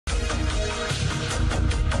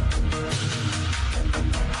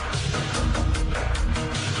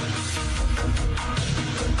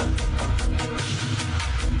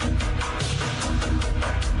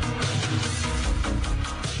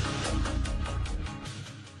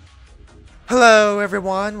Hello,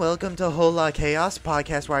 everyone. Welcome to Whole Lot Chaos,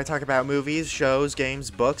 podcast where I talk about movies, shows,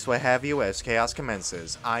 games, books, what have you, as chaos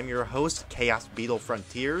commences. I'm your host, Chaos Beetle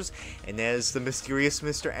Frontiers, and as the mysterious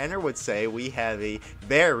Mr. Enter would say, we have a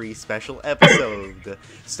very special episode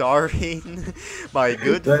starring my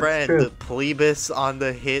good friend, True. Pleebus on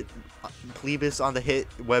the hit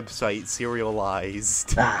website,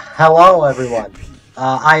 Serialized. Hello, everyone.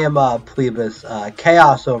 I am Pleebus.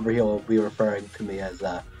 Chaos over here will be referring to me as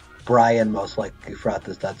Brian, most likely throughout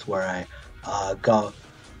this. That's where I go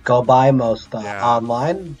by most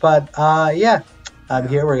online. But yeah, I'm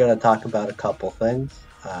here. We're gonna talk about a couple things.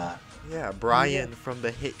 Brian from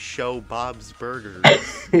the hit show Bob's Burgers.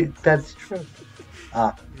 That's true.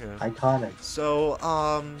 Iconic.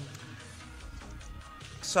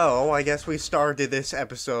 So I guess we started this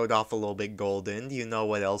episode off a little bit golden. Do you know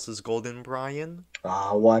what else is golden, Brian?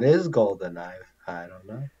 What is golden? I don't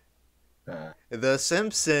know. The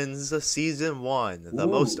Simpsons Season 1, the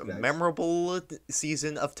most memorable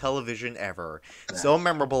season of television ever. So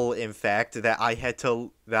memorable, in fact, that I had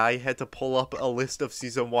to pull up a list of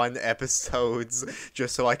Season 1 episodes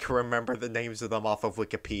just so I could remember the names of them off of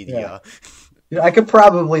Wikipedia. Yeah, I could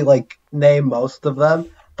probably name most of them,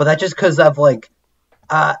 but that's just because of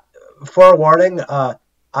forewarning.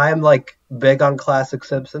 I'm big on classic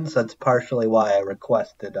Simpsons. That's partially why I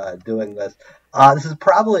requested doing this. This is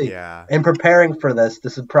probably in preparing for this.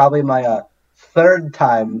 This is probably my third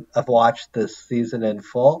time I've watched this season in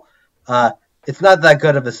full. It's not that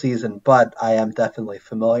good of a season, but I am definitely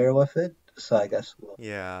familiar with it. So I guess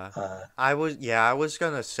I was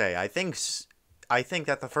gonna say I think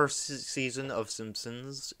that the first season of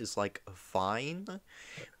Simpsons is fine,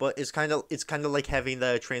 but it's kind of like having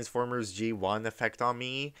the Transformers G1 effect on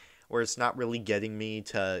me, where it's not really getting me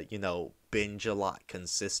to, binge a lot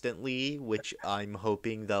consistently, which I'm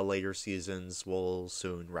hoping the later seasons will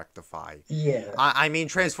soon rectify. Yeah. I mean,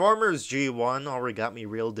 Transformers G1 already got me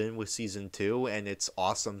reeled in with Season 2 and its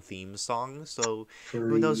awesome theme song, so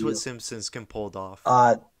who knows what Simpsons can pull off.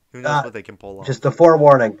 Who knows what they can pull off. Just a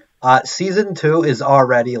forewarning, Season 2 is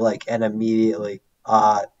already an immediately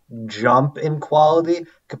jump in quality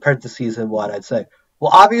compared to Season 1, I'd say.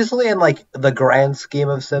 Well, obviously, in the grand scheme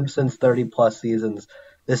of Simpsons, 30+ seasons,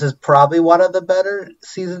 this is probably one of the better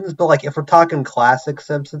seasons. But if we're talking classic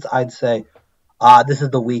Simpsons, I'd say this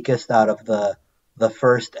is the weakest out of the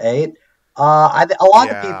first 8. A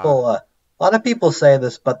lot of people say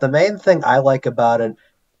this, but the main thing I like about it,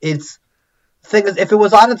 if it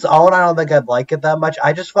was on its own, I don't think I'd like it that much.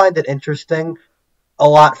 I just find it interesting a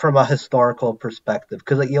lot from a historical perspective,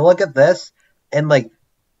 because you look at this and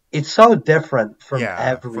it's so different from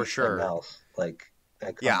everything else.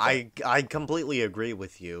 I completely agree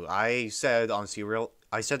with you. I said on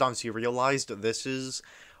Serialized, this is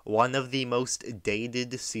one of the most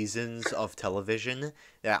dated seasons of television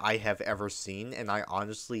that I have ever seen, and I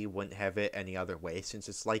honestly wouldn't have it any other way, since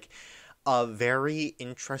it's a very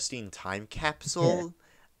interesting time capsule.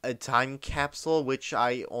 A time capsule which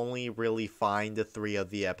I only really find the 3 of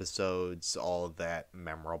the episodes all that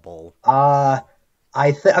memorable.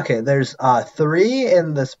 There's 3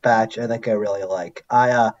 in this batch I think I really like.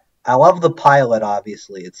 I love the pilot,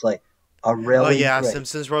 obviously. It's a really great...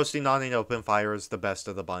 Simpsons Roasting on an Open Fire is the best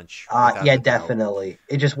of the bunch. Definitely.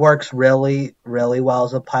 It just works really, really well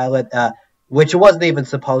as a pilot, which it wasn't even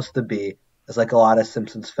supposed to be. As a lot of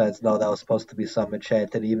Simpsons fans know, that was supposed to be some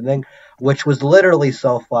enchanted evening, which was literally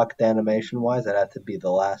so fucked animation-wise. It had to be the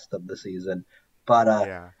last of the season. But,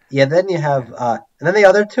 then you have... and then the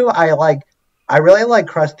other 2 I like... I really like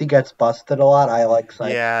Krusty Gets Busted a lot. I like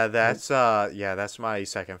that's my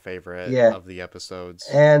second favorite of the episodes.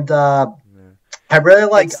 And I really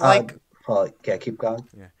like keep going.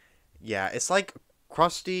 It's like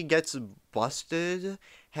Krusty Gets Busted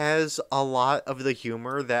has a lot of the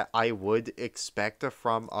humor that I would expect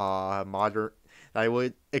from the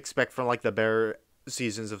better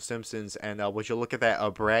seasons of Simpsons, and would you look at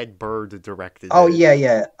that, Brad Bird directed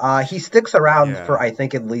it. He sticks around for I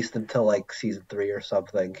think at least until season 3 or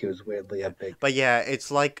something. He was weirdly a big... But it's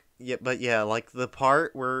the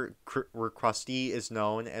part where Krusty is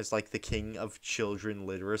known as the king of children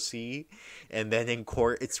literacy, and then in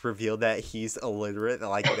court it's revealed that he's illiterate.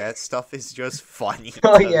 That stuff is just funny.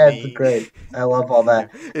 It's great. I love all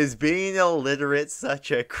that. Is being illiterate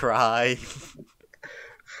such a crime?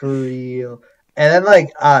 For real. And then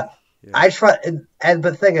I try, but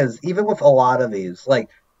the thing is, even with a lot of these,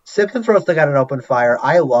 Simpsons Roasting on an Open Fire,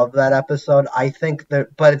 I love that episode. I think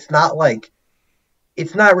that, but it's not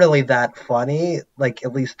really that funny.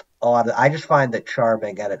 At least a lot of, I just find it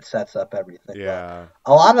charming and it sets up everything. Yeah.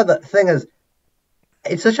 A lot of the thing is,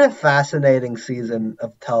 it's such a fascinating season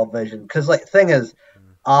of television because like thing is Yeah,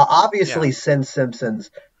 obviously since Simpsons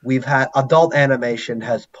we've had adult animation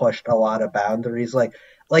has pushed a lot of boundaries like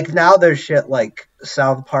now there's shit like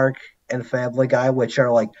South Park and Family Guy which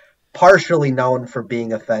are like partially known for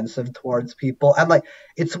being offensive towards people and like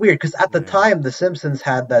it's weird because at the yeah, time the Simpsons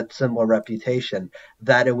had that similar reputation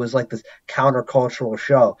that it was like this countercultural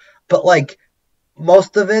show but like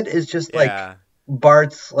most of it is just like yeah.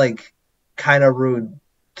 Bart's like kind of rude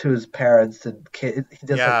to his parents and kid. He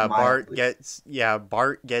just like mildly.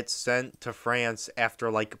 Bart gets sent to France after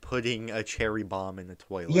like putting a cherry bomb in the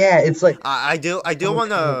toilet. Yeah, it's like I do so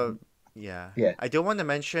want kind of to yeah, yeah. I do want to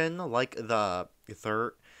mention like the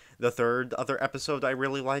third other episode I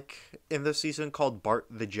really like in this season called Bart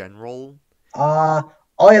the General. Uh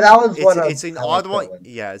oh yeah, that was one of It's an I odd like that one. one.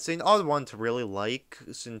 Yeah, it's an odd one to really like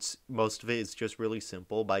since most of it is just really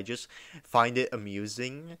simple. But I just find it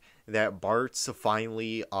amusing that Bart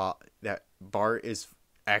is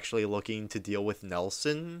actually looking to deal with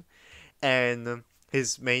Nelson, and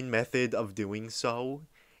his main method of doing so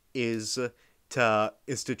is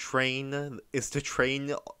is to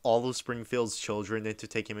train all of Springfield's children into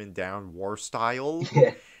taking him down war style,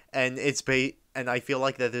 Yeah. and I feel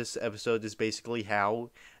like that this episode is basically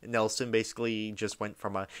how Nelson basically just went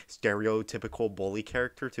from a stereotypical bully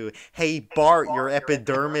character to, "Hey Bart, your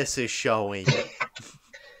epidermis is showing."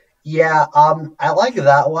 Yeah, I like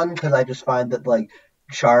that one because I just find that like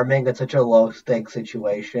charming. It's such a low stakes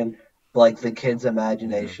situation. Like the kids' Yeah.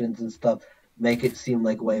 imaginations and stuff make it seem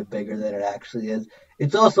like way bigger than it actually is.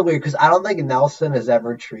 It's also weird because I don't think Nelson is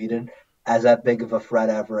ever treated as that big of a threat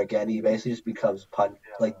ever again. He basically just becomes pun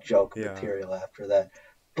like joke Yeah. material after that.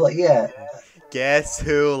 But yeah, Guess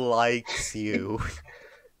who likes you?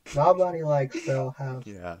 nobody likes Phil House.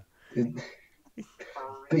 Yeah.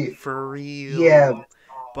 But For yeah, real.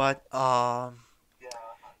 But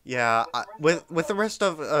yeah, with the rest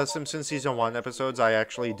of Simpsons season 1 episodes, I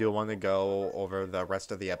actually do want to go over the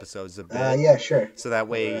rest of the episodes a bit. yeah, sure. So that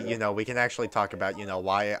Go way, right ahead. we can actually talk about,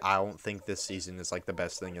 why I don't think this season is like the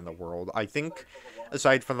best thing in the world. I think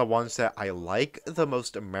aside from the ones that I like, the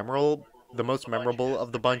most memorable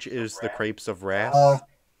of the bunch is the Crepes of Uh, Wrath.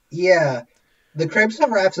 yeah. The Crepes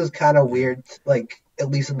and Rats is kind of Yeah. weird, like at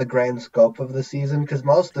least in the grand scope of the season, because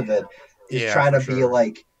most of it is Yeah, trying for to be sure.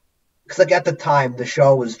 like, because like at the time the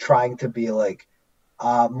show was trying to be like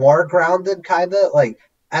more grounded, kind of like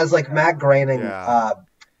as like Matt Groening. Yeah.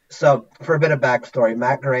 So for a bit of backstory,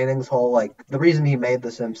 Matt Groening's whole like the reason he made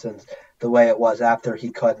The Simpsons the way it was after he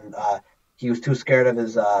couldn't, he was too scared of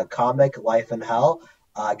his comic Life in Hell.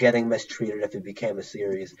 Getting mistreated if it became a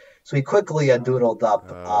series, so he quickly doodled up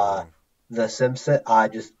Oh. the Simpson,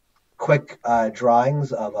 just quick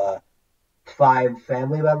drawings of 5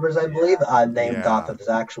 family members, I believe, named off Yeah. of his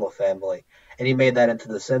actual family, and he made that into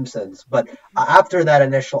The Simpsons. But after that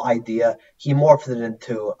initial idea, he morphed it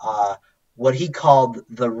into what he called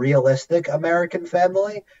the realistic American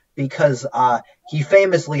family. Because he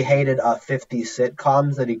famously hated 50s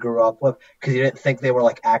sitcoms that he grew up with because he didn't think they were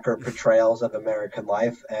like accurate portrayals of American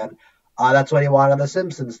life, and that's what he wanted The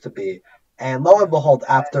Simpsons to be. And lo and behold,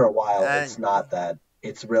 after a while, it's And not that.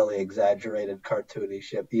 It's really exaggerated cartoony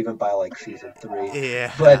shit, even by like season 3.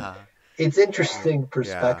 But yeah. it's interesting Yeah.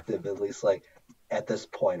 perspective, at least like at this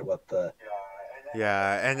point, what the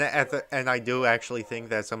Yeah, and I do actually think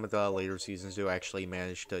that some of the later seasons do actually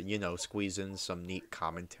manage to, squeeze in some neat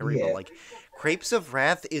commentary, but yeah. like Crepes of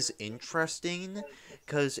Wrath is interesting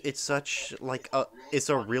cuz it's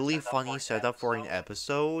a really funny setup for an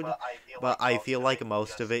episode, but I feel like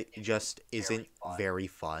most of it just isn't very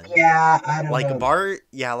fun. Yeah, I don't Like know. Bart,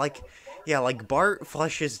 like Bart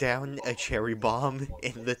flushes down a cherry bomb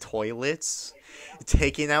in the toilets,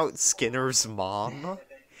 taking out Skinner's mom,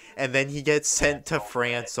 and then he gets sent to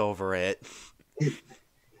France over it. It,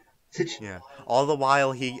 it's, Yeah. All the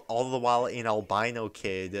while an albino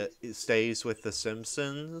kid stays with the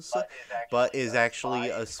Simpsons, but is actually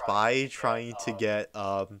a spy trying to get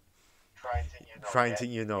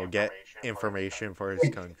information for his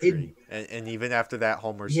it country. And even after that,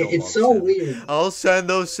 Homer yeah, still it's loves so him. weird. I'll send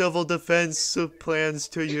those civil defense plans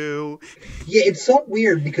to you. Yeah, it's so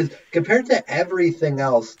weird because compared to everything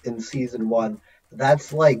else in season 1,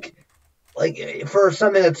 that's like for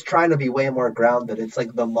something that's trying to be way more grounded, it's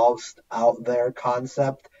like the most out there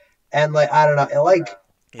concept. And like I don't know, I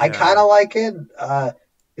kind Yeah. of like it.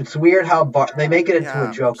 It's weird how Bart they make it into a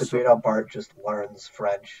Yeah. joke. It's So weird how Bart just learns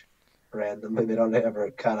French randomly. They don't ever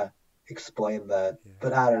kind of explain that.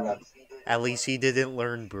 But I don't know. at least he didn't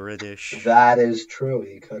learn British. That is true.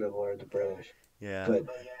 He could have learned British. Yeah. But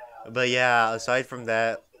But yeah, aside from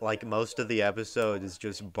that, like most of the episode is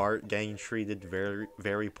just Bart getting treated very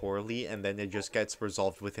very poorly, and then it just gets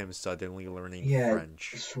resolved with him suddenly learning Yeah,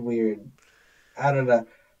 French. it's weird. I don't know.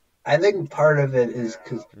 I think part of it is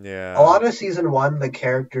because a Yeah. lot of season one, the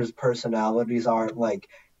characters' personalities aren't like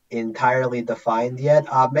entirely defined yet.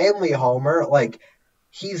 Mainly Homer, like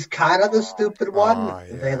he's kind of the stupid one. Oh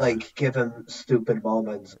They yeah. like give him stupid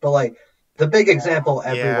moments, but like the big example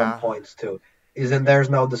everyone Yeah. points to is in "There's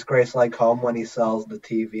No Disgrace Like Home" when he sells the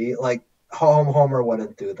TV. Like Homer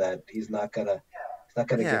wouldn't do that. He's not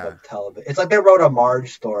gonna give Yeah. up television. It's like they wrote a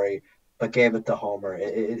Marge story but gave it to Homer.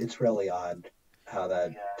 It's really odd how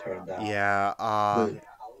that turned out. Yeah. But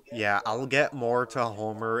Yeah, I'll get more to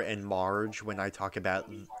Homer and Marge when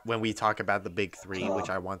we talk about the big three, which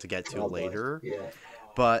oh, I want to get to oh boy, later. yeah.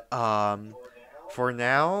 But for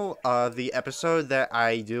now, the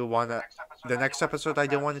next episode I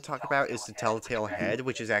do want to talk about is the Telltale Head,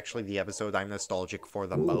 which is actually the episode I'm nostalgic for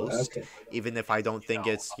the Ooh, most, okay. even if I don't think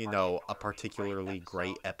it's a particularly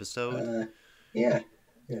great episode. Uh, yeah,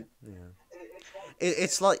 yeah, Yeah.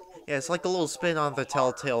 It's like a little spin on the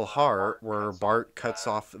Telltale Heart, where Bart cuts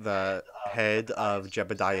off the head of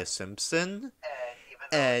Jebediah Simpson,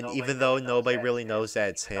 and even though nobody really knows that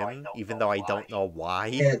it's him, even though I don't know why,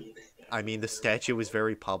 and I mean the statue was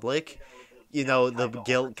very public. The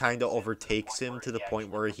guilt kind of overtakes him to the point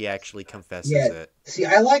where he actually confesses yeah. it. See,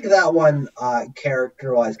 I like that one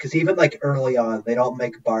character wise because even like early on, they don't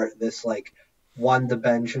make Bart this like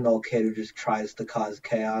one-dimensional kid who just tries to cause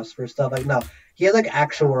chaos for stuff. Like no, he has like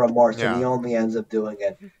actual remorse, and he Yeah, only ends up doing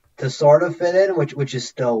it to sort of fit in, which is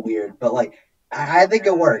still weird. But like, I think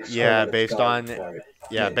it works for yeah, what it's going for.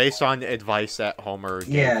 Yeah, based on advice that Homer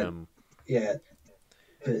gave yeah, him. yeah.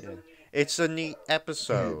 But Yeah. It's a neat yeah,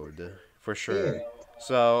 episode for yeah. sure.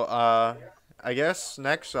 So, I guess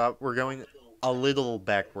next up we're going a little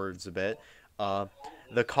backwards a bit. Uh,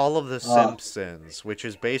 the Call of the Uh, Simpsons, which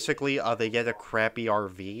is basically they get a crappy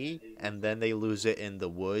RV and then they lose it in the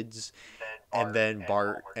woods, and then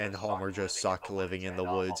Bart and Homer just suck living in the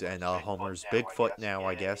woods, and Homer's Bigfoot now,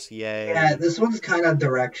 I guess. yeah, Yay! this one's kind of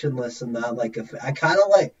directionless and not like if I kind of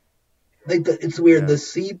like it's weird Yeah, the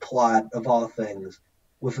C plot of all things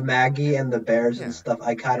with Maggie and the bears and yeah, stuff.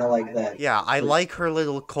 I kind of like that, yeah. I but like her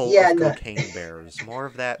little cult yeah, of no, cocaine bears. More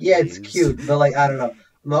of that, yeah, it's please. cute, but like I don't know,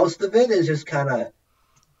 most of it is just kind of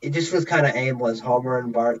it just was kind of aimless. Homer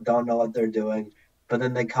and Bart don't know what they're doing, but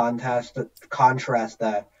then they contrast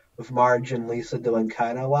that with Marge and Lisa doing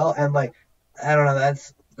kind of well, and like I don't know,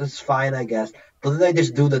 that's fine, I guess. But then they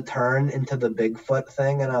just do the turn into the Bigfoot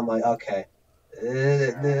thing, and I'm like, okay,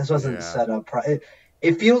 this wasn't Yeah. set up.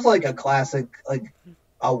 It feels like a classic, like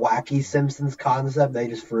a wacky Simpsons concept they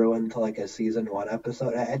just threw into like a season one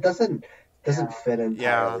episode. It doesn't fit Yeah,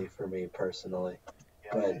 entirely for me personally,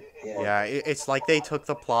 but yeah, yeah. It's like they took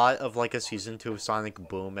the plot of like a season two Sonic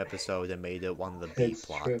Boom episode and made it one of the B it's true.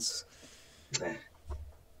 plots.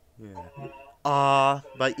 Yeah.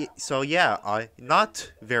 So yeah,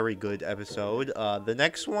 not very good episode. The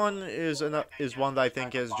next one is one that I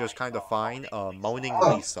think is just kind of fine. Moaning Oh,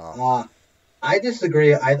 Lisa. I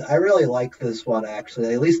disagree. I really like this one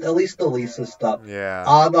actually. At least the Lisa stuff.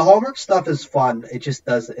 Yeah, The Homer stuff is fun. It just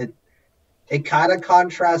does it kind of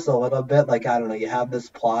contrasts a little bit. Like I don't know, you have this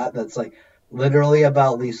plot that's like literally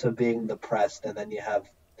about Lisa being depressed, and then you have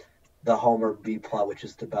the Homer B plot, which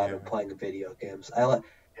is about yeah, him playing video games.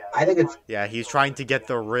 I think it's yeah. He's trying to get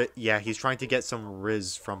Yeah, he's trying to get some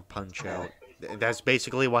Riz from Punch uh, Out. That's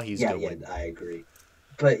basically what he's yeah, doing. I agree.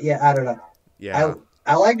 But yeah, I don't know. I Yeah,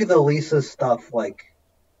 I like the Lisa stuff like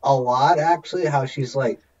a lot actually. How she's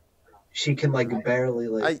like she can like barely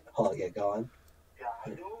like I oh yeah, go on.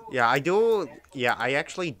 Yeah, I do. Yeah, I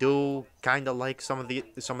actually do kind of like some of the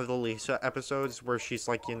Lisa episodes where she's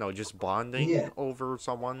like, just bonding Yeah, over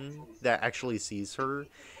someone that actually sees her.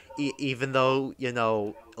 Even though,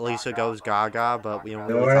 Lisa goes gaga, but we don't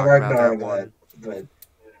really talk we're about that ignoring that. one. But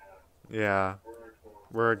Yeah,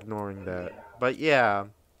 we're ignoring that. But yeah,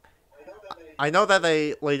 I know that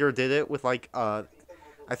they later did it with like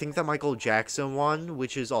I think the Michael Jackson one,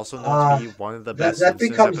 which is also known to uh be one of the that best that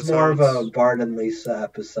Simpsons becomes more of a episodes. Bart and Lisa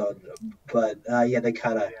episode. But yeah, they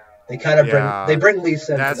kind of Yeah, bring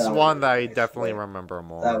Lisa into that's that one one in that a I nice definitely way. remember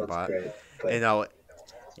That more, one's but great. you But know,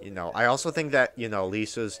 I also think that,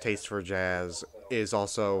 Lisa's taste for jazz is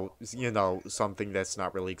also, something that's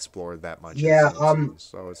not really explored that much in yeah, Simpsons.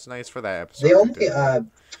 So it's nice for that they episode to only do it. uh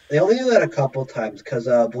they only do that a couple times because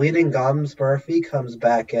Bleeding Gums Murphy comes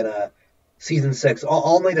back in season six,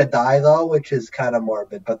 only to die though, which is kind of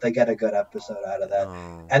morbid, but they get a good episode out of that.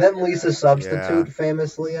 Oh, And then Lisa yeah. Substitute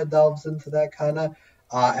famously delves into that kind of,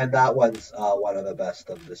 and that one's one of the best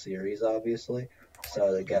of the series, obviously.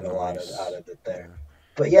 so they get a lot out Nice. of it there. Yeah.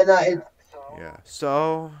 But yeah, no, it Yeah.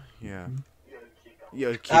 So yeah.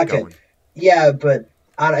 Yeah. Keep okay. going. Yeah, but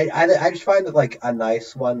I just find it like a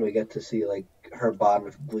nice one. We get to see like her bond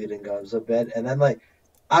with Bleeding Gums a bit, and then like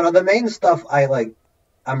I don't know, the main stuff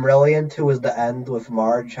I'm really into is the end with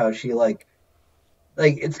Marge, how she like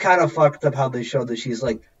it's kind of fucked up how they show that she's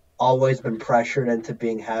like always been pressured into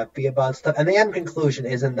being happy about stuff. And the end conclusion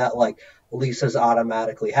isn't that like Lisa's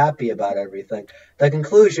automatically happy about everything. The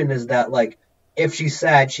conclusion is that like if she's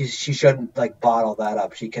sad, she shouldn't like bottle that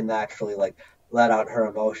up. She can naturally like let out her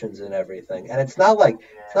emotions and everything. And it's not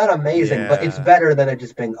amazing, but it's Yeah. better than it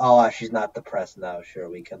just being she's not depressed now. Sure,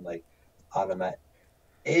 we can like automatic.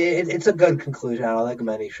 It's a good conclusion. I don't think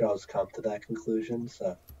many shows come to that conclusion,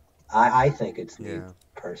 so I think it's neat Yeah.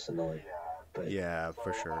 personally. But Yeah.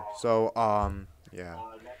 For sure. So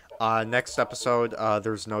yeah. Next episode.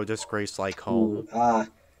 There's no disgrace like ooh, home.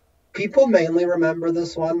 people mainly remember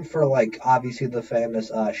this one for like obviously the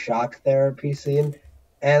famous shock therapy scene,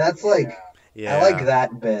 and that's like I like Yeah.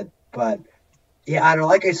 that bit, but yeah, I don't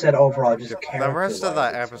like I said overall, just The character rest of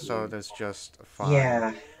wise, the it's episode weird. is just fine.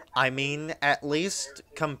 Yeah, I mean, at least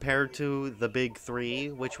compared to the big three,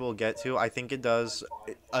 which we'll get to, I think it does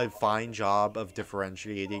a fine job of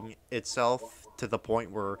differentiating itself to the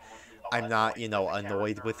point where I'm not,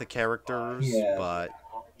 annoyed with the characters, yeah, but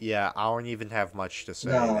yeah, I don't even have much to say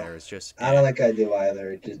no, there. It's just I don't eh. think I do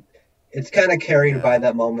either. It's kind of carried by Yeah.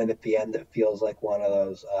 that moment at the end. It feels like one of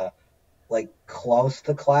those like close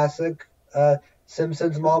to classic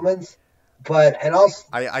Simpsons moments, but and also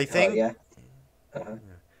I oh think yeah. Uh-huh.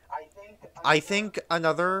 I think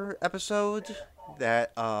another episode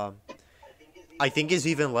that I think is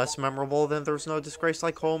even less memorable than There's No Disgrace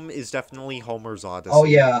Like Home is definitely Homer's Oh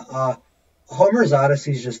Odyssey. yeah, Homer's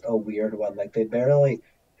Odyssey is just a weird one. Like they barely.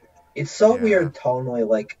 It's so Yeah. weird tonally.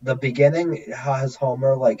 Like the beginning has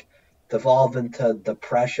Homer like devolve into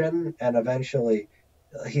depression, and eventually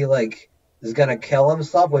he like is gonna kill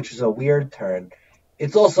himself, which is a weird turn.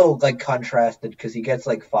 It's also like contrasted because he gets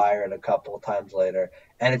like fired a couple of times later,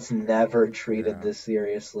 and it's never treated Yeah. this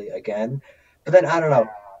seriously again. But then I don't know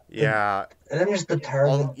the Yeah. and then just the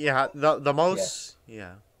turn. Yeah, the Yeah, most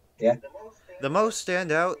yeah. yeah, The most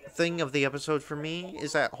standout thing of the episode for me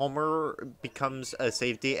is that Homer becomes a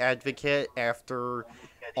safety advocate after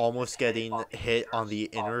almost getting hit on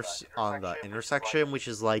on the intersection, which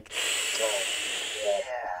is like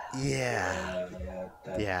oh, yeah,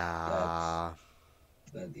 yeah. yeah.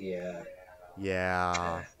 That's Yeah. yeah.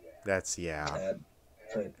 Yeah. That's yeah. That,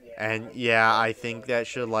 but And yeah, I think that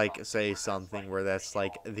should like say something where that's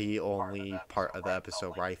like the only part of the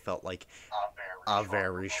episode where I felt like a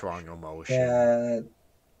very strong emotion. that,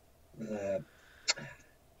 that,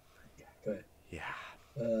 but, Yeah.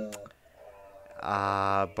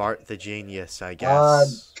 uh, Bart the Genius, I uh,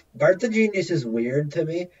 guess. Bart the Genius is weird to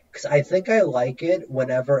me because I think I like it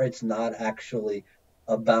whenever it's not actually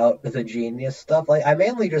about the genius stuff. Like I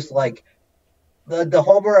mainly just like the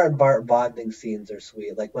Homer and Bart bonding scenes are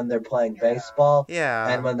sweet. Like when they're playing baseball and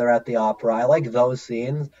Yeah. when they're at the opera. I like those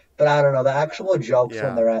scenes, but I don't know the actual jokes when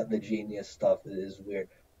Yeah. they're at the genius stuff is weird.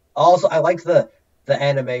 Also, I like the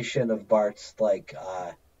animation of Bart's like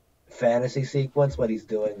fantasy sequence when he's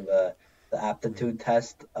doing the Mm, aptitude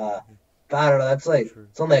test. But I don't know. That's like true.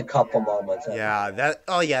 it's only a couple moments. Yeah, that.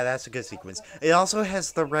 Oh, yeah, that's a good sequence. It also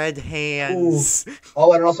has the red Ooh. hands.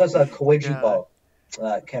 Oh, and it also has a Yeah. Koichibo.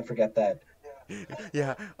 Can't forget that.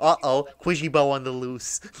 Yeah. Uh-oh. Quishibo on the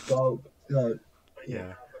loose. Go, go. Yeah.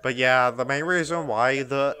 Yeah. But yeah, the main reason why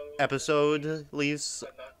the episode leaves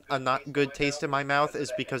a not good taste in my mouth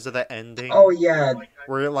is because of the Oh ending. yeah,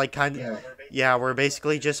 Where it like kind of yeah, yeah, where it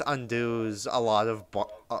basically just undoes a lot of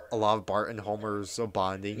a lot of Bart and Homer's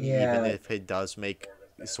bonding, even yeah. if it does make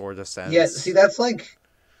sort of Yeah, see, sense. that's like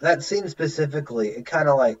that scene specifically. It kind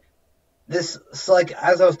of like this. So, like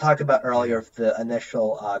as I was talking about Yeah. earlier, the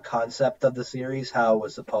initial concept of the series, how it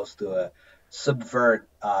was supposed to subvert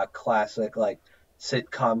classic like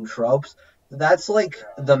sitcom tropes. That's like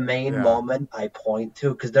the main Yeah. moment I point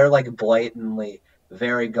to because they're like blatantly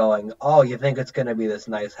very going. Oh, you think it's gonna be this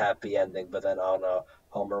nice happy ending, but then oh no,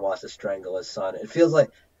 Homer wants to strangle his son. It feels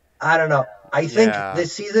like I don't know. I think Yeah.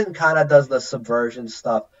 this season kind of does the subversion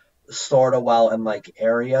stuff sort of well in like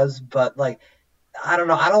areas, but like I don't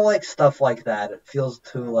know. I don't like stuff like that. It feels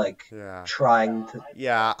too like Yeah. trying to.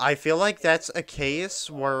 Yeah, I feel like that's a case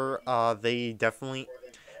where they definitely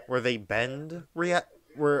where they bend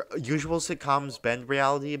where usual sitcoms bend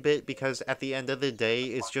reality a bit because at the end of the day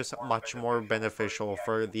it's just much more beneficial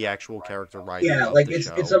for the actual character writing Yeah, of like the it's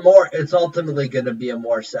show. a more it's ultimately going to be a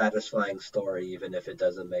more satisfying story, even if it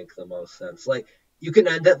doesn't make the most sense. Like you can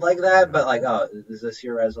end it like that, Yeah. but like, oh, is this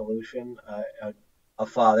your resolution? A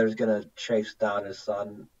father's gonna chase down his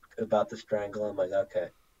son about to strangle him. Like, okay,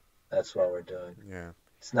 that's what we're doing. Yeah.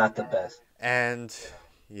 It's not the best. And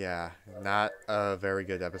yeah, not a very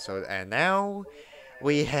good episode. And now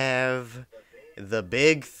we have the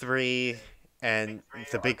big three, and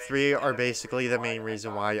the big three are basically the main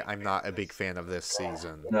reason why I'm not a big fan of this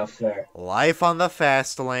season. No fair. Life on the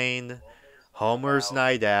Fast Lane, Homer's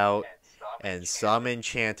Night Out, and Some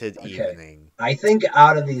Enchanted Okay, Evening. I think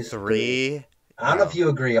out of these three, Three. I don't know if No. you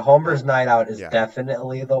agree. Homer's Well, Night Out is yeah.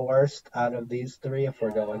 definitely the worst out of these three. If we're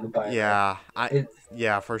going by like Yeah, it,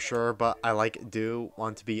 yeah, for sure, but I do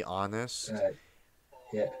want to be honest. uh,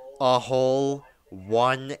 yeah, A whole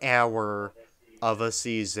 1 hour of a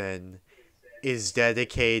season is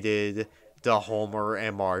dedicated to Homer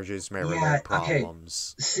and Marge's yeah. marital Okay,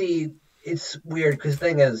 problems. see, it's weird because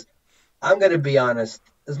thing is, I'm gonna be honest.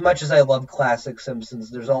 As much as I love classic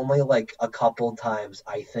Simpsons, there's only like a couple times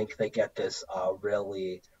I think they get this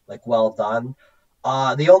really like well done.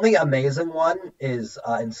 The only amazing one is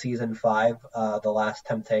in season five, the Last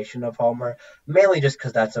Temptation of Homer. Mainly just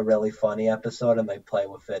because that's a really funny episode and they play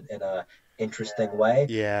with it in a interesting way.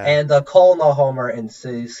 Yeah. And Cole No Homer in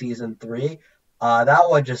season three, that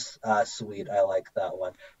one just sweet. I like that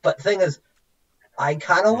one. But thing is, I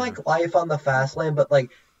kind of Yeah. like Life on the Fast Lane, but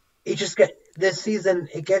like it just get this season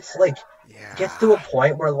it gets like gets to Yeah. a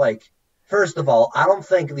point where like first of all I don't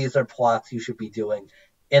think these are plots you should be doing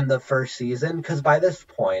in the first season because by this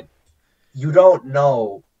point you don't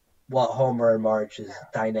know what Homer and Marge's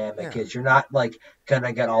dynamic Yeah. is. You're not like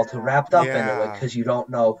gonna get all too wrapped up into it Yeah. because you don't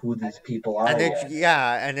know who these people are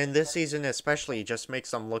yet. And in this season especially, it just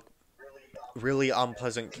makes them look really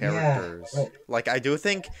unpleasant Yeah, characters. right. Like I do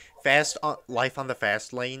think Life on the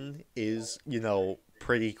Fast Lane is,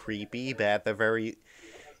 pretty creepy, but at the very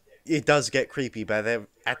it does get creepy, but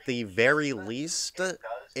at the very least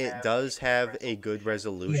it does have a good Yeah,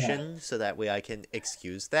 resolution, so that way I can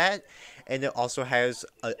excuse that. And it also has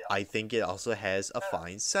I think it also has a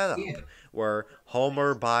fine yeah, setup where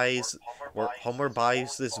Homer buys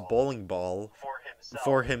this bowling ball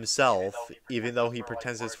for himself, even though he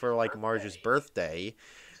pretends it's for like Marge's birthday.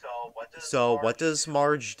 So what does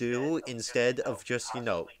Marge do instead of just,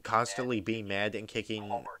 constantly being mad and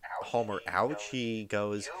kicking Homer out? She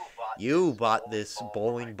goes, "You bought this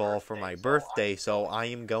bowling ball for my birthday, so I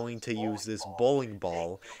am going to use this bowling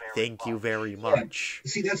ball. Thank you very yeah. much."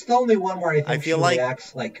 See, that's the only one where I I think feel she like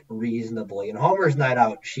reacts like reasonably. In Homer's Night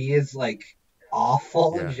Out, she is like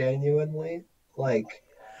awful, yeah. genuinely. Like,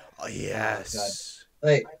 oh god, Yes.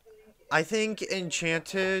 like I think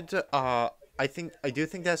Enchanted I do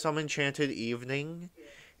think that Some Enchanted Evening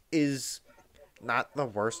is not the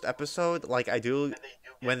worst episode. Like I do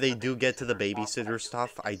when they do get to the babysitter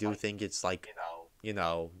stuff, I do think it's like, you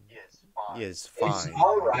know, is it's fine,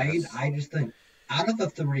 all I right. guess. I just think out of the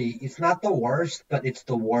three, it's not the worst, but it's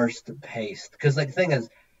the worst paced. Because like the thing is,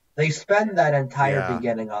 they spend that entire Yeah.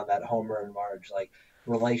 beginning on that Homer and Marge like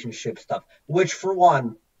relationship stuff, which for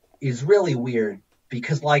one is really weird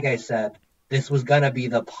because like I said, this was gonna be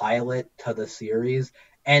the pilot to the series,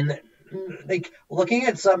 and like looking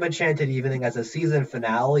at Some Enchanted Evening as a season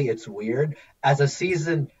finale, it's weird. As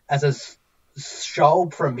a show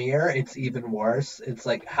premiere, it's even worse. It's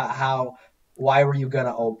like how why were you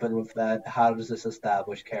gonna open with that? How does this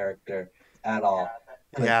establish character at all?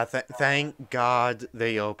 Like, Yeah, thank God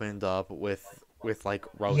they opened up with like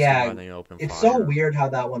roasting yeah, on an open it's so fire. weird how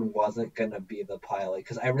that one wasn't gonna be the pilot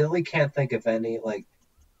because I really can't think of any like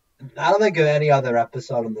I don't think of any other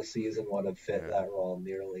episode in the season would have fit Yeah. that role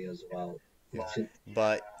nearly as well. It's just,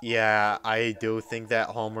 But yeah, I do think that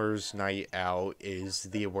Homer's Night Out is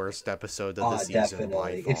the worst episode of the season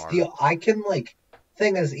by definitely. It's the far. I can like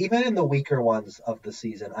thing is even in the weaker ones of the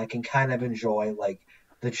season, I can kind of enjoy like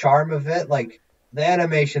the charm of it. Like the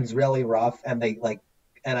animation's really rough, and they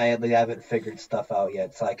haven't figured stuff out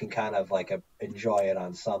yet, so I can kind of like enjoy it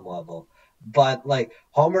on some level. But like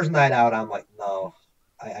Homer's Night Out, I'm like no,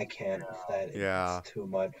 I can't with that. It's Yeah. too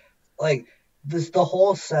much. Like the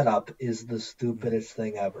whole setup is the stupidest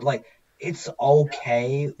thing ever. Like it's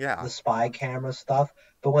okay Yeah. the spy camera stuff,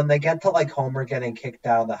 but when they get to like Homer getting kicked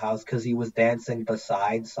out of the house because he was dancing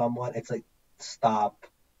beside someone, it's like stop.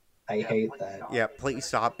 I hate that. Yeah, please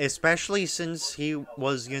stop. Especially since he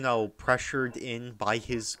was, pressured in by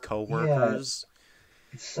his Yeah, coworkers.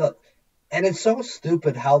 it's so and it's so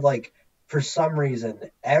stupid how like for some reason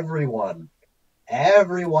everyone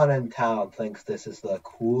in town thinks this is the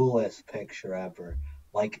coolest picture ever.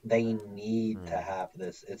 Like they need to Hmm. have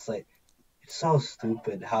this. It's like it's so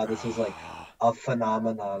stupid how this is like a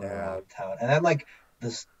phenomenon Yeah. around town. And then like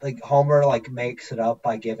this like Homer like makes it up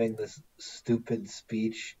by giving this stupid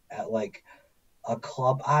speech at like a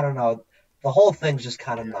club. I don't know. The whole thing's just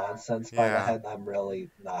kind of nonsense by the Yeah. head. I'm really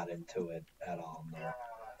not into it at all. No.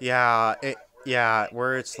 Yeah,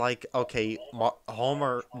 where it's like, okay,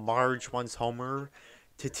 Marge wants Homer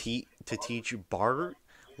to teach Bart,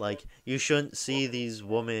 like, you shouldn't see these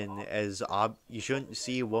women as you shouldn't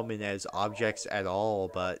see women as objects at all.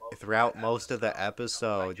 But throughout most of the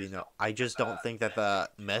episode, I just don't think that the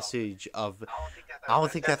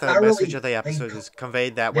Not message really. of the episode is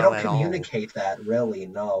conveyed that They well don't at all. communicate that really.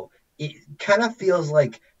 No, it kind of feels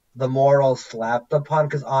like the moral slapped upon.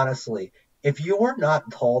 Because honestly, if you were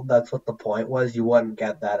not told that's what the point was, you wouldn't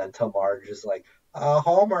get that until Marge is like,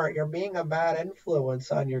 Homer, you're being a bad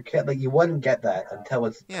influence on your kid. Like you wouldn't get that until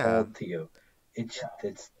it's Yeah. told to you. It's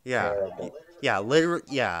Yeah, terrible. yeah, literally,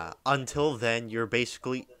 yeah. Until then,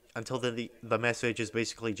 the message is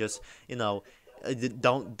basically just,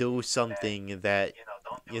 don't do something that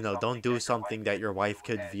don't do something that your wife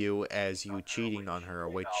could view as you cheating on her,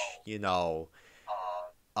 which,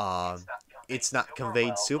 um, it's not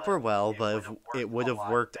conveyed super well, but if it would have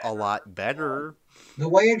worked a lot better. The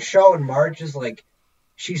way it's shown, Marge is like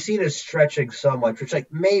she's seen as stretching so much, which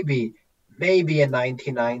like maybe in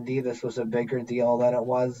 1990 this was a bigger deal than it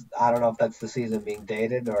was. I don't know if that's the season being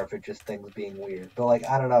dated or if it's just things being weird. But like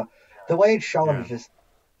I don't know, the way it's shown Yeah, is just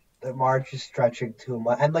that Marge is stretching too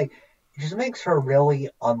much, and like it just makes her really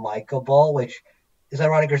unlikable, which is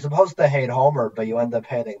ironic. You're supposed to hate Homer, but you end up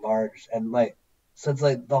hating Marge, and like so it's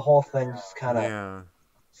like the whole thing's yeah,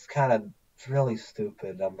 kind of it's really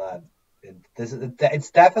stupid. I'm not.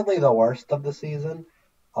 It's definitely the worst of the season.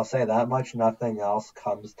 I'll say that much. Nothing else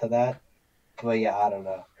comes to that. But yeah, I don't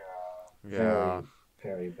know. yeah.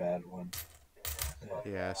 Very, very bad one. Yeah.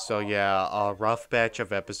 Yeah, so yeah, a rough batch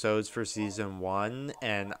of episodes for season one,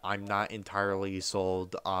 and I'm not entirely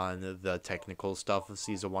sold on the technical stuff of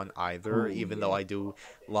season one either, Ooh, even though yeah. I do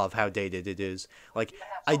love how dated it is. Like,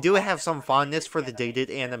 I do have some fondness for the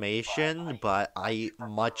dated animation, but I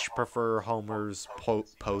much prefer Homer's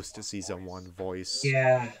post season one voice.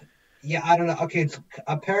 Yeah. Yeah, I don't know. Okay, it's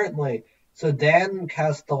apparently so Dan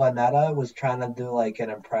Castellaneta was trying to do like an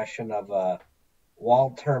impression of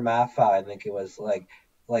Walter Matthau, I think it was like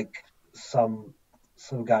some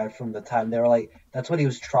some guy from the time. They were like that's what he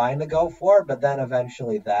was trying to go for, but then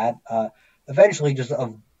eventually just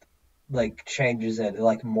like changes it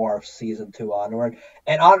like more season two onward.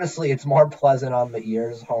 And honestly, it's more pleasant on the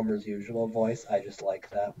ears. Homer's usual voice, I just like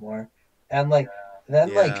that more. And like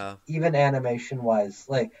then like Yeah, even animation wise,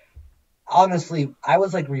 like honestly, I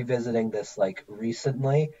was like revisiting this like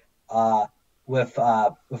recently, uh, with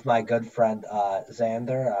my good friend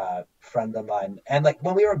Xander, friend of mine, and like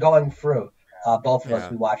when we were going through, both of us yeah,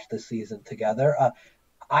 we watched this season together.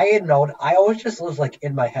 I had known. I always just was like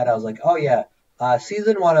in my head. I was like, oh yeah,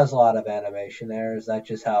 season one has a lot of animation errors. That's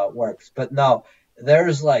just how it works. But no,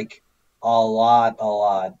 there's like a lot.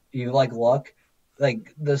 You like look,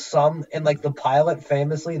 like the some in like the pilot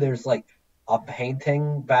famously. There's like a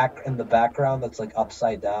painting back in the background that's like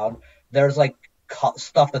upside down. There's like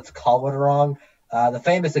stuff that's colored wrong. The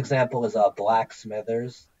famous example is Black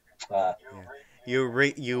Smithers. Uh, yeah.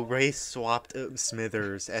 You race swapped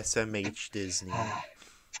Smithers, SMH Disney.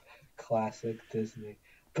 Classic Disney.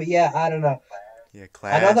 But yeah, I don't know. Yeah,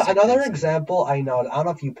 Another classic another Disney. example I know. I don't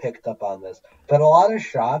know if you picked up on this, but a lot of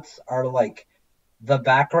shots are like the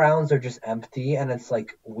backgrounds are just empty, and it's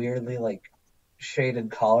like weirdly like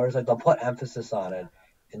shaded colors. Like they'll put emphasis on it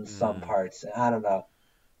in some Mm, parts. I don't know.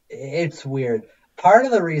 It's weird. Part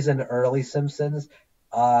of the reason early Simpsons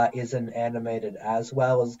isn't animated as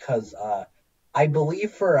well is because I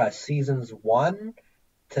believe for seasons one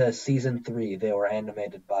to season three they were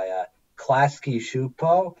animated by Klasky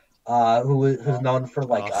Shupo, who's known for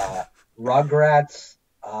like oh, Rugrats,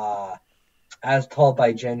 as told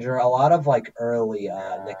by Ginger, a lot of like early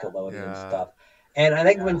Nickelodeon yeah. stuff. And I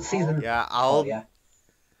think when season Yeah, oh yeah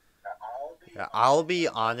I'll be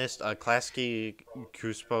honest. Klasky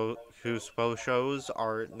Cuspo shows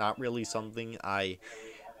are not really something I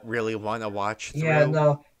really want to watch yeah through.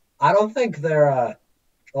 no I don't think they're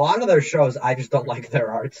a lot of their shows, I just don't like their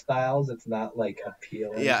art styles. It's not like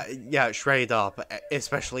appealing. Yeah, straight up,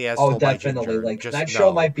 especially as Oh, told by definitely. Ginger. Like Just that show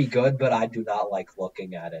no. might be good, but I do not like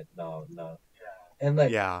looking at it. No, no. And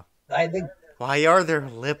like Yeah. I think Why are their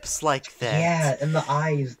lips like that? yeah, and the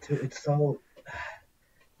eyes too. It's so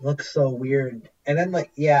looks so weird. And then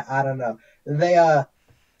like yeah, I don't know. They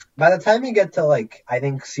by the time you get to like I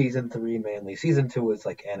think season three mainly, season two is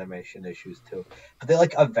like animation issues too. But they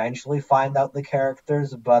like eventually find out the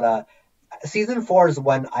characters, but season 4 is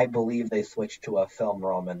when I believe they switch to a film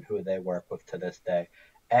Roman who they work with to this day.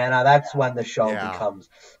 And that's when the show Yeah. becomes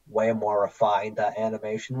way more refined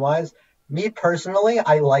animation wise. Me personally,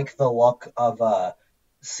 I like the look of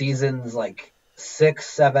seasons like 6,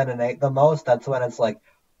 7, and 8 the most. That's when it's like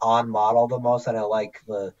on model the most, and I like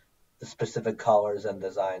the specific colors and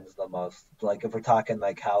designs the most. Like if we're talking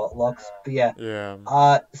like how it looks, but yeah, Yeah.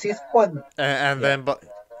 season 1, And yeah, then but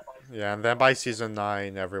yeah, and then by season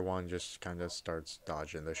 9 everyone just kind of starts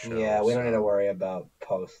dodging the yeah, show. we don't need to So worry about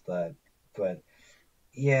post that, but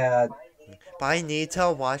yeah. but I need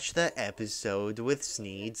to watch the episode with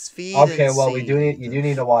Sneed's feed Okay, and well, we do need you seed. do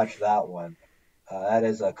need to watch that one. That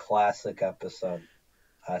is a classic episode.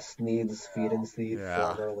 Sneed's Feed and Seed,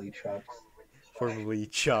 Yeah. formerly Chuck's, Formerly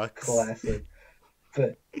Chucks. classic.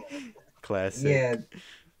 But yeah, Classic.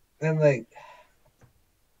 and like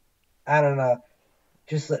I don't know,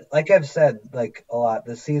 just like I've said like a lot.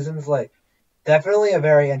 The season's like definitely a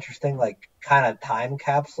very interesting like kind of time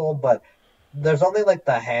capsule, but there's only like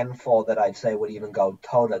the handful that I'd say would even go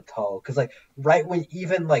toe to toe. Because like right when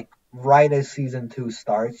even like right as season 2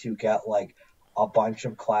 starts, you get like a bunch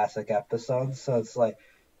of classic episodes. So it's like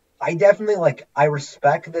I definitely like I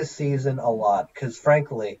respect this season a lot because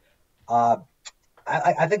frankly, uh,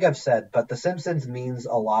 I think I've said, but The Simpsons means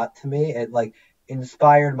a lot to me. It like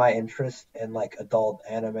inspired my interest in like adult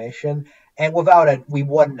animation, and without it, we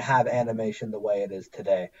wouldn't have animation the way it is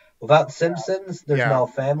today. Without Simpsons, there's Yeah. no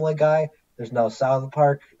Family Guy, there's no South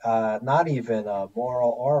Park, not even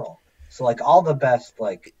Moral Oral. So like all the best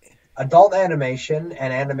like adult animation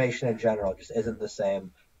and animation in general just isn't the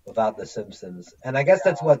same without The Simpsons. And I guess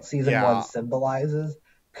that's what season one Yeah. symbolizes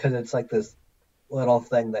because it's like this little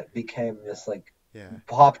thing that became this like Yeah.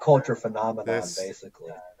 pop culture phenomenon, This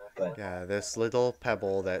basically. But Yeah, this little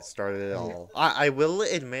pebble that started it yeah. all. I will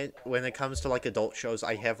admit, when it comes to like adult shows,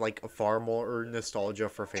 I have like far more nostalgia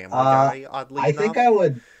for Family uh, Guy, oddly I think I enough.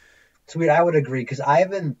 would, sweet, I would agree because I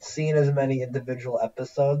haven't seen as many individual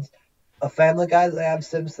episodes of Family Guy as I have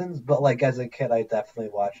Simpsons. But like as a kid, I definitely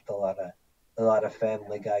watched a lot of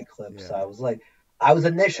Family Guy clips. Yeah. So I was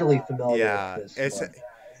initially familiar with Yeah, this it's one.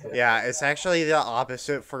 But, yeah, it's actually the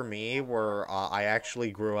opposite for me, where I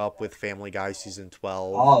actually grew up with Family Guy season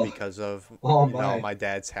 12 oh, because of oh my, my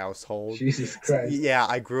dad's household. Jesus So, Christ! yeah,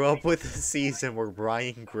 I grew up with the season where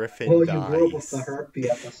Brian Griffin Oh, you grew up with the dies. Herpy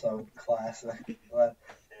episode, classic. But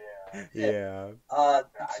yeah, Yeah. uh,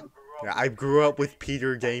 Yeah, I grew up with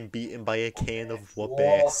Peter getting beaten by a can of whoop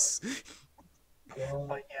whoa, ass.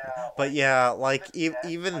 whoa. But yeah, like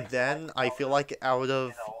even then, I feel like out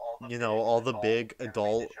of all the big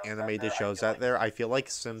adult animated shows out there, I feel like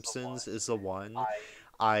Simpsons is the one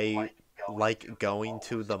I like going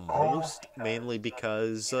to the Uh, most, mainly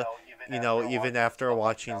because even after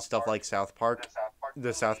watching stuff like South Park,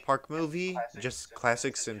 the South Park movie, just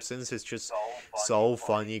classic Simpsons is just so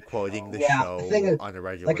funny quoting the yeah, the thing show is, on a like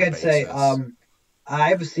regular I'd say, basis.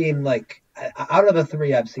 I've seen like out of the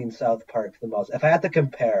three, I've seen South Park the most. If I had to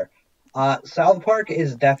compare, South Park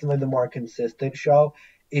is definitely the more consistent show.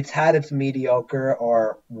 It's had its mediocre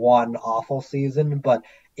or one awful season, but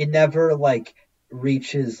it never like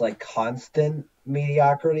reaches like constant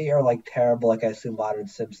mediocrity or like terrible like I assume modern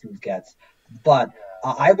Simpsons gets. But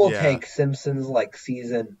I will Yeah. take Simpsons like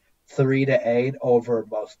season 3 to 8 over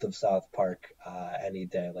most of South Park any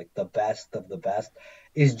day. Like the best of the best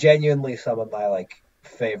is genuinely some of my like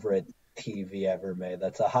favorite TV ever made.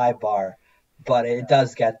 That's a high bar, but it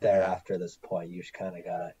does get there Yeah. after this point. You just kind of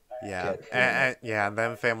gotta Yeah, get through it. and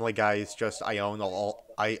then Family Guy is just I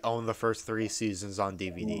own the first 3 seasons on Ooh.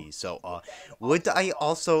 DVD. So would I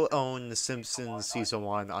also own The Simpsons season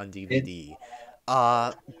 1 on It DVD?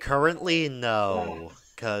 Currently uh, no,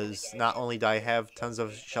 because not only do I have tons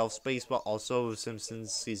of shelf space, but also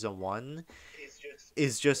Simpsons season 1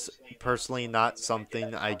 is just personally not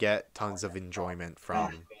something I get tons of enjoyment uh,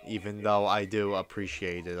 from, even though I do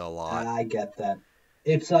appreciate it a lot. I get that.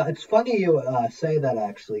 It's funny you say that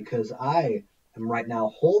actually because I am right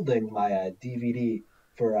now holding my DVD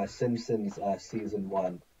for Simpsons season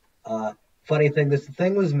 1. Uh, Funny thing, this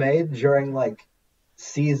thing was made during like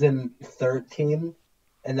season 13,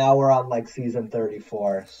 and now we're on like season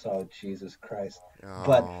 34. So Jesus Christ.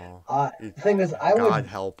 But Oh, the thing is, God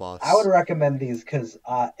help I would us. recommend these because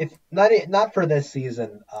if not for this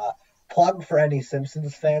season, plug for any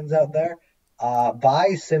Simpsons fans out there,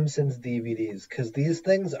 buy Simpsons DVDs because these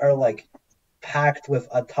things are like packed with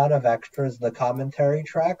a ton of extras. The commentary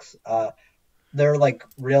tracks, they're like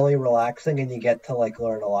really relaxing, and you get to like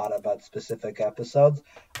learn a lot about specific episodes.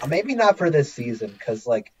 Maybe not for this season because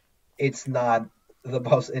like it's not the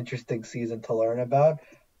most interesting season to learn about.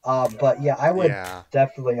 But yeah, I would Yeah.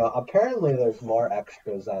 definitely. Apparently, there's more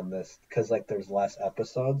extras on this because like there's less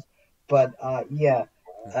episodes. But yeah,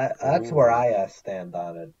 that's where Ooh. I stand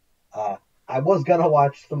on it. Uh, I was gonna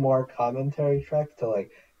watch some more commentary tracks to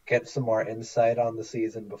like get some more insight on the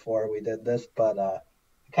season before we did this, but I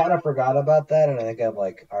kind of forgot about that, and I think I've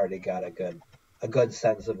like already got a good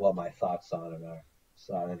sense of what my thoughts on it are.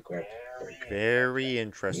 So I think we're Very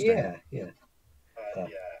interesting. yeah, yeah, uh,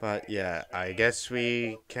 But yeah, I guess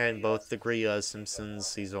we can both agree Simpsons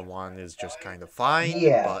season one is just kind of fine,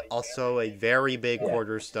 yeah, but also a very big yeah.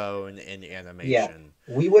 cornerstone in Yeah, animation.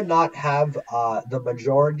 we would not have the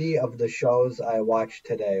majority of the shows I watched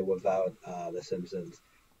today without The Simpsons,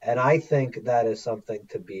 and I think that is something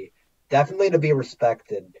to be definitely to be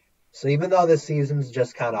respected. So even though this season's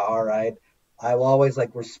just kind of all right, I will always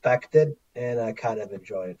like respect it, and I kind of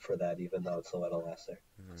enjoy it for that, even though it's a little lesser.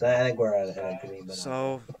 So I think we're in agreement on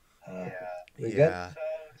So, that. We good? yeah.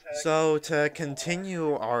 So, to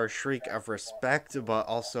continue our shriek of respect, but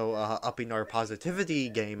also upping our positivity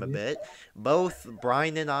game a Yeah. bit, both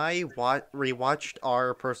Brian and I rewatched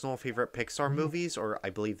our personal favorite Pixar Yeah. movies, or I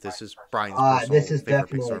believe this is Brian's This personal is favorite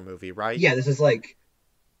definitely Pixar movie, right? yeah. This is like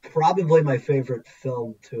probably my favorite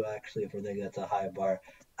film too, actually, if we think that's a high bar.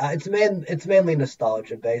 It's mainly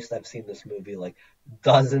nostalgia based. I've seen this movie like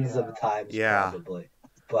dozens of times Yeah, probably.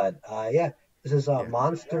 But yeah, this is yeah.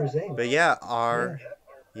 Monsters Inc. But yeah,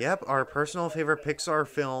 Yeah. our personal favorite Pixar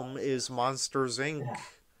film is Monsters Inc. Yeah.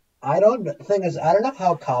 I don't know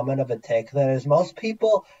how common of a take that is. Most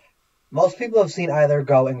people have seen either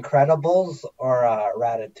go Incredibles or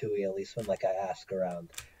Ratatouille, at least when like I ask around.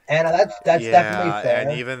 And that's definitely Yeah,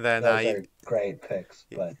 and fair. even then Those are great picks,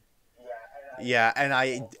 but yeah, and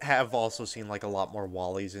I have also seen like a lot more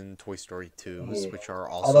Wally's and Toy Story 2s, yeah. which are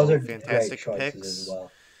Oh, those also are great fantastic choices as picks.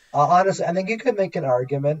 well. Honestly, I think you could make an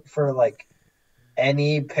argument for like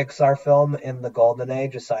any Pixar film in the golden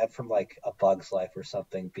age, aside from like A Bug's Life or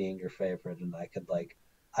something, being your favorite, and I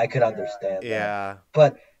could understand that. Yeah,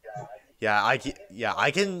 But yeah,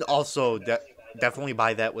 I can also definitely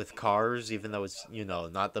buy that with Cars, even though it's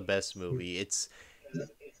not the best movie. It's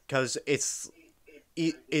because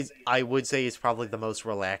I would say it's probably the most you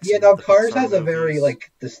relaxing know, of the Cars Pixar has a very movies.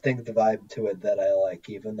 like distinct vibe to it that I like,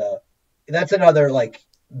 even though that's another like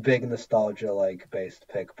big nostalgia like based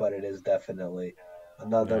pick, but it is definitely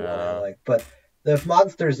another one I Yeah, like. But the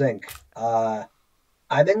Monsters Inc.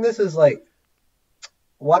 I think this is like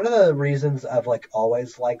one of the reasons I've like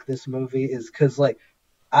always liked this movie is because like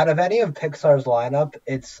out of any of Pixar's lineup,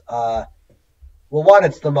 it's well, one,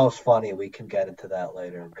 it's the most funny. We can get into that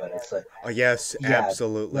later, but it's like, oh yes, yeah,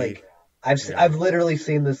 absolutely. like Yeah, I've literally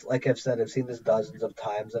seen this. Like I've said, I've seen this dozens of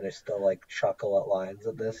times, and I still like chuckle at lines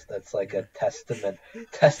of this. That's like a testament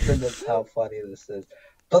to how funny this is.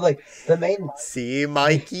 But like the main, see,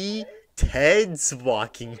 Mikey, Ted's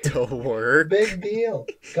walking to work. big deal.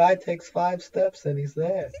 Guy takes 5 steps and he's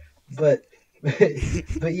there. But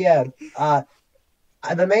but yeah, uh,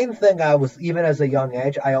 the main thing I was even as a young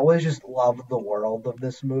age, I always just loved the world of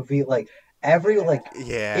this movie. Like every like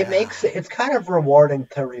it Yeah. makes it's kind of rewarding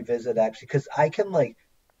to revisit actually because I can like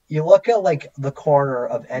you look at like the corner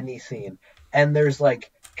of any scene and there's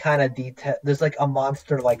like kind of detail there's like a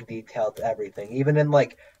monster like detail to everything. Even in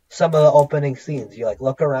like some of the opening scenes, you like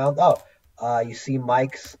look around, you see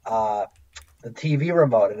Mike's the TV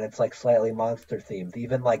remote and it's like slightly monster themed.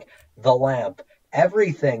 Even like the lamp,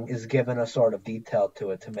 everything is given a sort of detail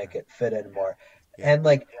to it to make it fit in more. Yeah. And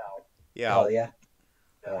like, Yeah. oh yeah,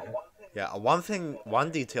 uh, Yeah,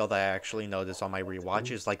 one detail that I actually noticed on my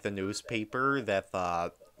rewatch is like the newspaper that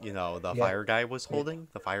the yeah, fire guy was yeah, holding,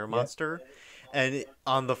 the fire yeah. monster. And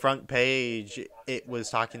on the front page, it was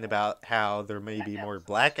talking about how there may be more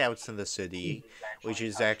blackouts in the city, which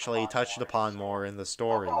is actually touched upon more in the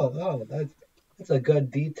story. That's a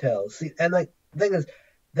good detail. See, and like the thing is,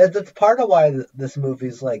 that's part of why this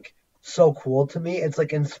movie's like so cool to me. It's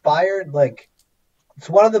like inspired like it's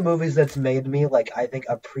one of the movies that's made me like I think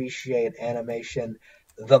appreciate animation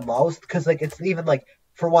the most because like it's even like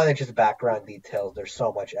for one it's just background details. There's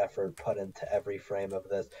so much effort put into every frame of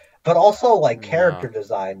this, but also like Yeah. character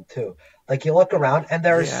design too. Like you look around and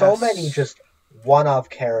there are so many Yes. just one-off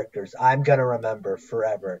characters I'm gonna remember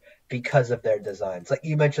forever because of their designs. Like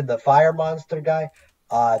you mentioned the fire monster guy,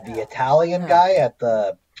 the Italian Yeah. guy at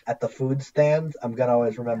the food stand. I'm gonna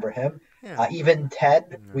always remember him. Yeah. Even Ted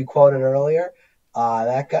Yeah. we quoted earlier.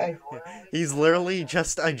 That guy. He's literally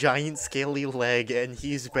just a giant scaly leg, and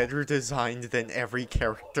he's better designed than every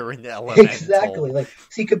character in Exactly. Elemental. Like,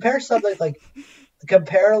 see,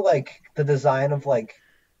 compare like the design of like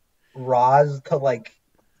Roz to like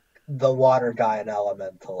the water guy in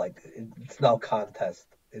Elemental. Like, it's no contest.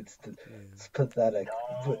 It's pathetic.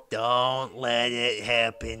 But Don't let it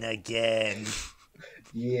happen again.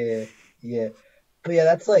 yeah, yeah. But yeah,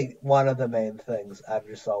 that's like one of the main things I've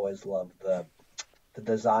just always loved the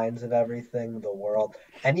designs of everything, the world,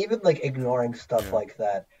 and even like ignoring stuff Yeah. like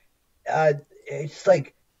that. Uh, it's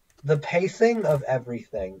like the pacing of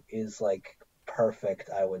everything is like perfect,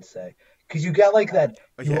 I would say, because you get like that.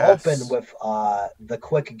 You open Yes. with the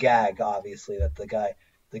quick gag, obviously that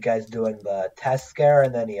the guy's doing the test scare,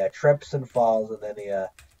 and then he trips and falls, and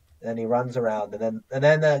then he runs around, and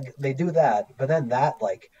then they do that, but then that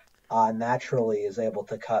like naturally is able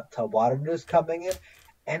to cut to water news coming in,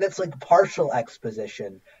 and it's like partial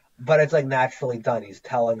exposition, but it's like naturally done. He's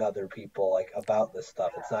telling other people like about this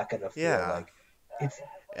stuff. It's not gonna feel Yeah. like it's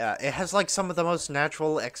Yeah, it has like some of the most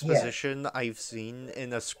natural yeah, exposition I've seen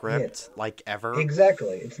in a yeah, script like ever.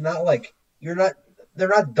 exactly. It's not like you're not they're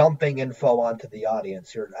not dumping info onto the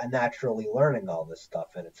audience. You're naturally learning all this stuff,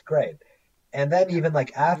 and it's great. And then even like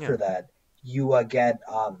Yeah. after that, you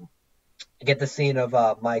get the scene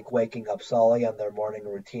of Mike waking up Sully on their morning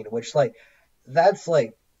routine, which like that's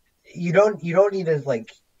like you don't need to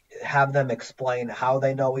like have them explain how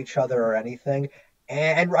they know each other or anything,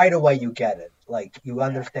 and right away you get it. Like you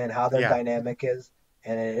understand how their Yeah. dynamic is,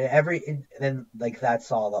 and and then like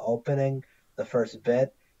that's all the opening, the first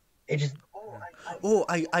bit. It just Oh,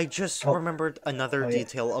 I just oh remembered another oh yeah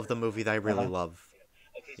detail of the movie that I uh really huh love.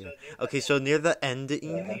 Yeah. Okay, so near the uh huh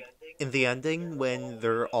ending, in the ending when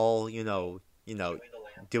they're all,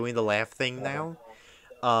 doing the laugh thing uh huh.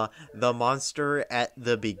 now, the monster at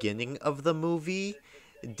the beginning of the movie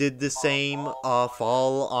did the same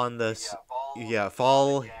fall on the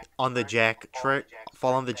jack trick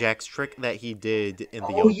fall on the jack's trick that he did in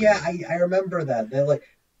the Oh yeah, opening. I remember that. They're like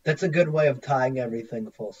that's a good way of tying everything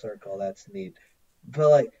full circle. That's neat. But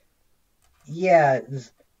like yeah,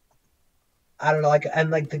 I don't know, like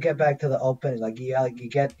and like to get back to the opening, like yeah, like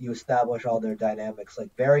you establish all their dynamics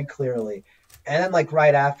like very clearly, and then like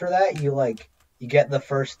right after that, you get the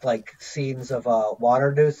first like scenes of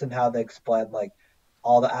Waterdeus and how they explain like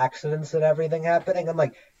all the accidents and everything happening, and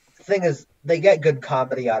like the thing is they get good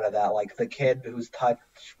comedy out of that, like the kid who's touched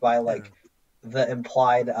by Yeah. like the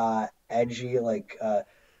implied edgy like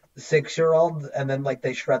 6 year old, and then like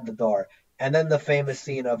they shred the door, and then the famous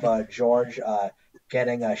scene of George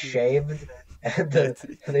getting shaved, and That's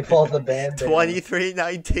they pull the band-aid off.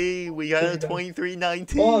 2319. We got a Oh,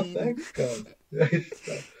 2319. thanks God.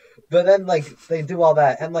 But then like they do all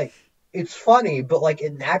that, and like it's funny, but like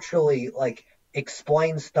it naturally like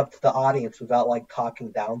explains stuff to the audience without like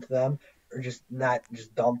talking down to them or just not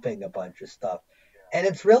just dumping a bunch of stuff, and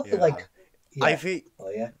it's really Yeah. like I yeah, feel oh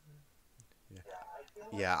yeah,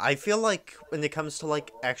 Yeah, I feel like when it comes to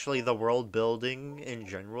like actually the world building in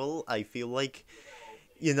general, I feel like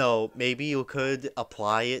maybe you could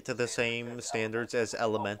apply it to the same standards as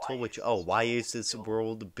Elemental, which, why is this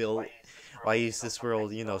world built? Why is this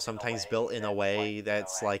world, sometimes built in a way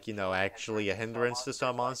that's like, actually a hindrance to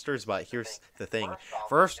some monsters? But here's the thing.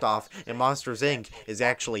 First off, in Monsters Inc. is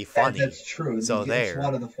actually funny. that's true. So It's one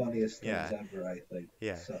there. of the funniest things Yeah. ever, I think.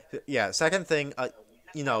 Yeah. So Yeah. Second thing,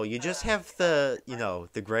 you just have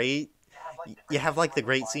the great you have like the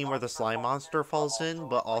great scene where the slime monster falls in,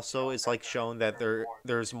 but also it's like shown that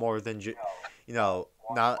there's more than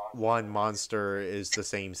not one monster is the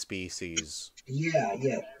same species. yeah,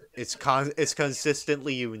 yeah, It's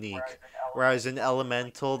consistently unique. Whereas in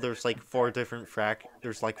Elemental, there's like four different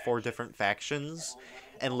factions,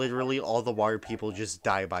 and literally all the water people just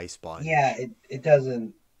die by yeah. sponge. It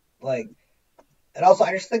doesn't like, and also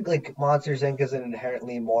I just think like Monsters Inc. is an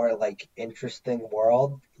inherently more like interesting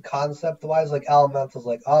world concept wise. Like Elementals,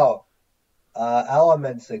 like oh,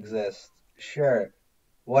 elements exist. Sure.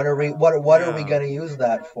 What are we Yeah. gonna use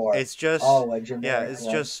that for? It's just Oh, a yeah, generic it's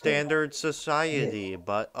love just story. standard Yeah, society,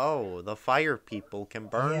 but the fire people can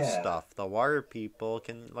burn yeah, stuff. The water people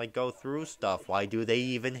can like go through stuff. Why do they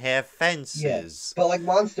even have yeah. fences? But like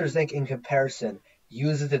Monsters Inc. in comparison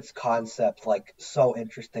uses its concept like so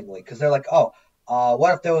interestingly because they're like, oh,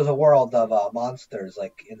 what if there was a world of monsters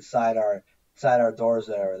like inside our doors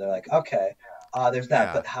there? They're like, okay, there's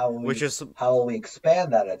that, Yeah, but which is how will we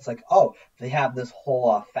expand that? It's like, oh, they have this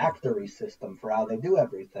whole factory system for how they do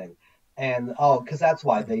everything, and oh, because that's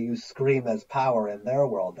why they use Scream as power in their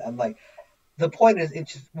world, and like the point is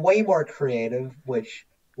it's just way more creative, which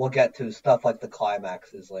we'll get to. Stuff like the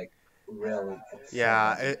climax is like really it's so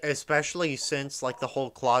yeah, epic. especially since like the whole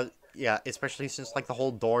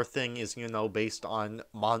door thing is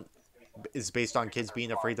based on kids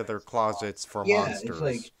being afraid of their closets for Yeah, it's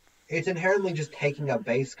like monsters. it's inherently just taking a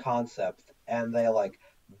base concept and they like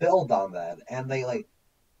build on that and they like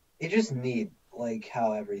it just need like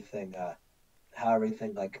how everything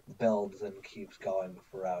like builds and keeps going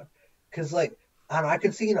throughout. Because like I don't know, I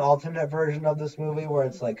could see an alternate version of this movie where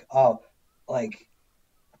it's like, oh, like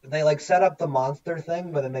they like set up the monster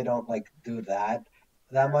thing, but then they don't like do that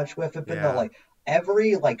much with it. But no, Yeah. like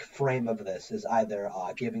every like frame of this is either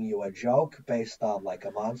giving you a joke based on like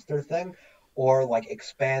a monster thing, or like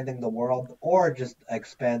expanding the world, or just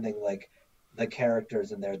expanding like the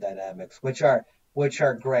characters and their dynamics, which are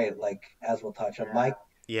great. Like as we'll touch on, Mike.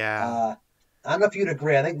 Yeah. Uh, I don't know if you'd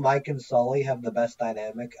agree. I think Mike and Sully have the best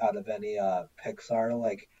dynamic out of any Pixar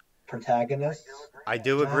like protagonists. I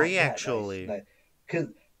do agree, Yeah, nice, actually. nice. Cause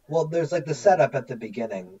well, there's like the setup at the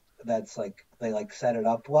beginning that's like they like set it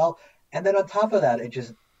up well, and then on top of that,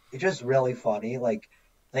 it's just really funny. Like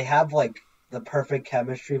they have like the perfect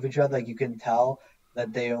chemistry of each other. Like you can tell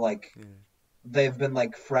that they've been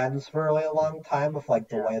like friends for a really long time with like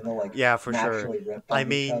the way they like Yeah, for sure. naturally rip I on each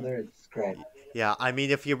mean, other. It's great. yeah, I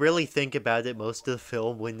mean, if you really think about it, most of the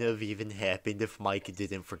film wouldn't have even happened if Mike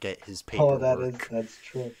didn't forget his Oh, paperwork. that's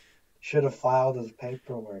true. Should have filed his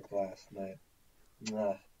paperwork last night.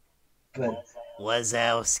 Ugh. But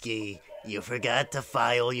Wazowski, you forgot to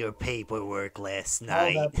file your paperwork last oh,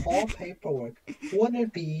 night. that poor paperwork. Wouldn't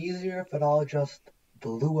it be easier if it all just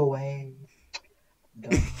blew away?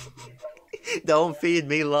 Darn Don't feed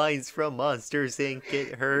me lines from Monsters Inc.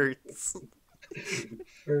 It hurts. it.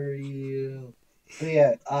 For real. But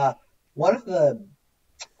yeah, one of the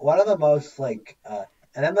one of the most like and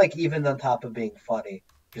then like even on top of being funny,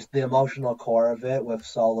 just the emotional core of it with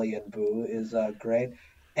Sully and Boo is great.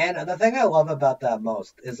 And the thing I love about that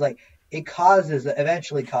most is like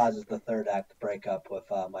eventually causes the third act breakup with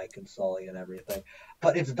Mike and Sully and everything.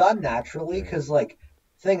 But it's done naturally Right. because like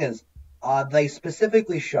thing is they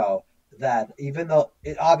specifically show that even though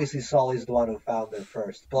obviously Sully's the one who found it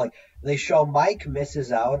first, but like they show Mike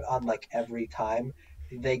misses out on like every time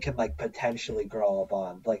they can like potentially grow a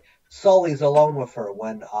bond. Like Sully's alone with her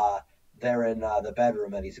when they're in the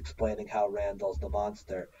bedroom and he's explaining how Randall's the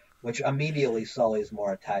monster, which immediately Sully's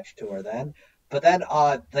more attached to her then. But then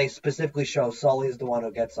they specifically show Sully's the one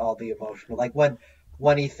who gets all the emotional, like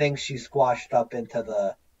when he thinks she's squashed up into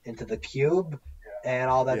the cube and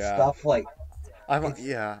all that Yeah. stuff. Like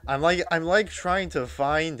it's I'm like trying to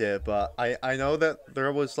find it, but I know that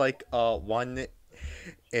there was like one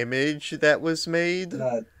image that was made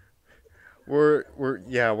uh, where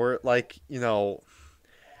like,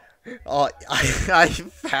 I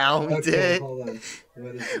found okay. it. Hold on.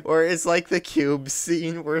 What is it? Or it's like the cube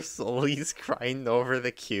scene where Sully's crying over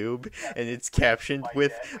the cube, and it's captioned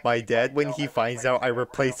with "My dad when he finds out I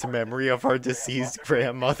replaced the memory of our deceased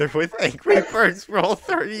grandmother with Angry Birds Roll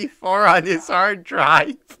 34 on his hard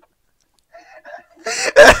drive."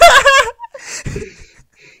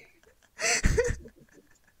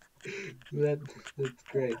 That that's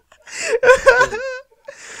great.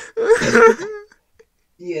 Great.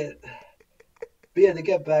 Yeah. But yeah, to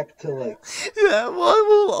get back to like That one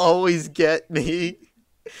will always get me.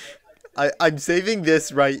 I'm saving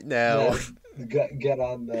this right now. yeah, get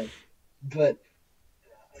on that. But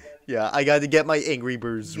Yeah, I got to get my Angry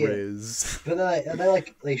Birds yeah, Riz. but then and they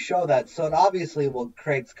like they show that, so it obviously will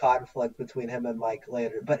creates conflict between him and Mike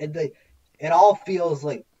later. But it all feels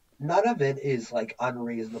like none of it is like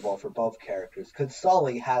unreasonable for both characters because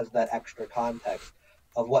Sully has that extra context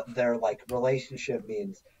of what their like relationship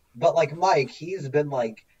means. But like Mike, he's been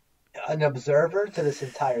like an observer to this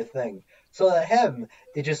entire thing. So to him,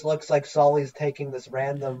 it just looks like Sully's taking this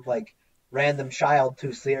random child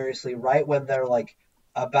too seriously, right when they're like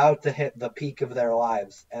about to hit the peak of their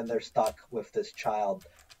lives, and they're stuck with this child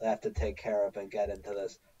they have to take care of and get into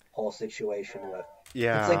this whole situation with.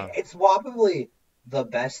 It's like Yeah. it's probably the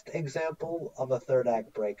best example of a third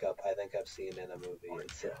act breakup I think I've seen in a movie.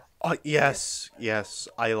 Oh, Yeah, yes, yes.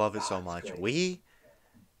 I love it so it's much. great.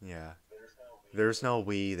 Yeah. There's no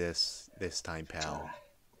we this time, pal. Ah,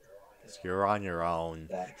 You're on your own.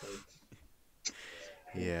 that hurts.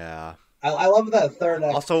 Yeah. I love that third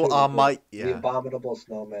act Also, too. The yeah. Abominable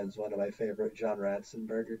Snowman's one of my favorite John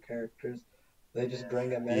Ratzenberger characters. They just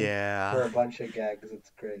bring him in Yeah. for a bunch of gags.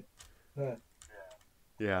 It's great. Huh.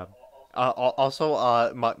 Yeah.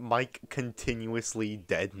 Also, Mike continuously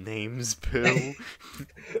dead names Pooh.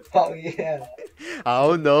 Oh yeah, I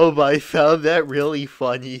don't know, but I found that really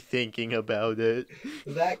funny thinking about it.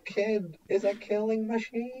 that kid is a killing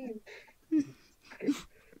machine. It's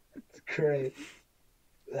great.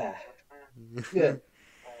 Ah, yeah.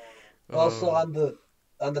 Also Oh.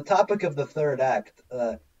 on the topic of the third act,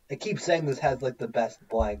 I keep saying this has like the best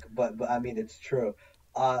blank, but I mean it's true.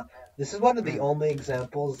 Uh, this is one of the only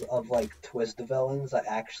examples of like twist villains I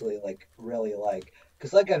actually like really like.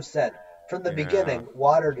 Because like I've said, from the Yeah. beginning,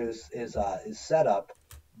 Waternoose is set up,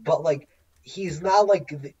 but like he's not like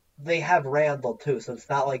they have Randall too, so it's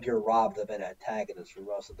not like you're robbed of an antagonist for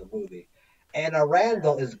most of the movie. And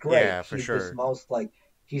Randall is great. Yeah, for He's this sure. most like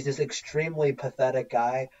he's this extremely pathetic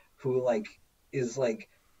guy who like is like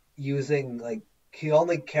using like he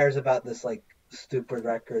only cares about this like stupid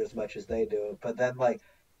record as much as they do, but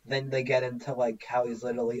then they get into like how he's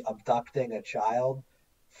literally abducting a child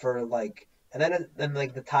for like and then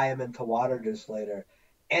like to tie him into Waterdews later.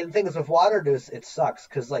 And things with Waterdews, it sucks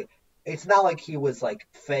because like it's not like he was like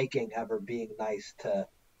faking ever being nice to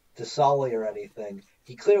Sully or anything.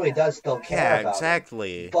 He clearly does still care Yeah, about him,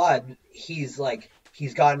 exactly. but he's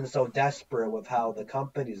gotten so desperate with how the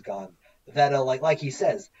company's gone that like he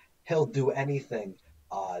says he'll do anything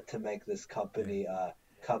to make this Yeah.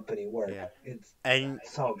 company work. Yeah. It's And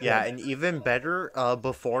so yeah, good. and even better,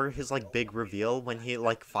 before his like big reveal, when he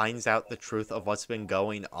like finds out the truth of what's been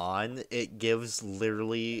going on, it gives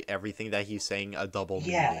literally everything that he's saying a double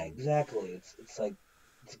Yeah, meaning. exactly. It's like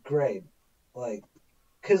it's great. Like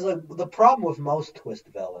because like the problem with most twist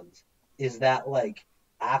villains is that like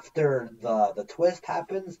after the twist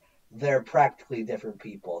happens, they're practically different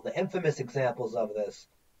people. The infamous examples of this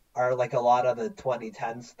are like a lot of the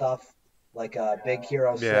 2010 stuff, like Big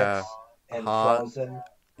Hero Yeah. 6 and Han, Frozen. And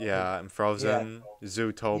yeah, and yeah, Frozen, yeah.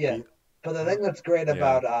 Zootopia. But the thing that's great Yeah.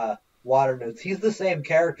 about Waternoose, he's the same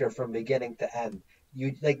character from beginning to end.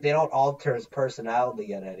 You like they don't alter his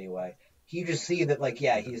personality in any way. You just see that like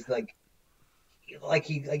yeah, Yeah. he's like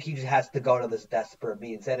he just has to go to this desperate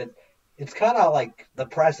means, and it's kind of like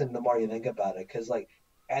depressing the more you think about it, because like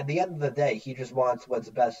at the end of the day, he just wants what's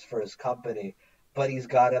best for his company, but he's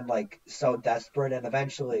gotten like so desperate, and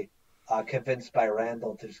eventually convinced by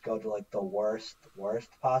Randall to just go to like the worst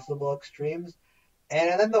possible extremes,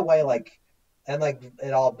 and then the way like and like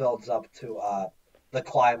it all builds up to the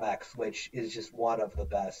climax, which is just one of the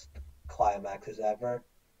best climaxes ever.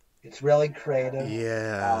 It's really creative. Uh,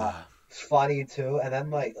 Yeah. it's funny too, and then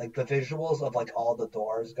like the visuals of like all the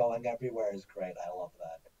doors going everywhere is great. I love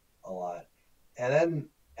that a lot. And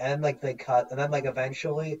then like they cut, and then like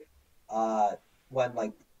eventually, uh, when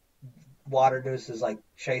like Waternoose is like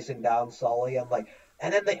chasing down Sully, and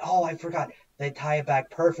then they I forgot they tie it back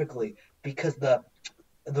perfectly because the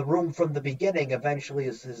room from the beginning eventually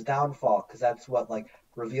is his downfall because that's what like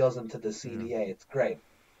reveals him to the Yeah. CDA. It's great.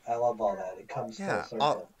 I love all that. It comes full Yeah.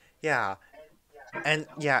 circle. Yeah. And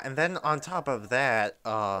then on top of that,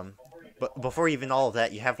 but before even all of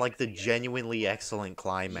that, you have like the genuinely excellent Yeah,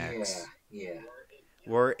 climax yeah,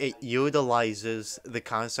 where it utilizes the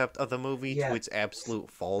concept of the movie to yeah. its absolute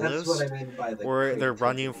That's what I fullest, mean by the where creativity. they're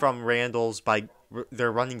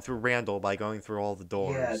running through Randall by going through all the Yeah,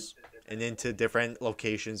 doors and into different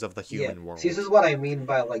locations of the yeah. human See, this is world. what I mean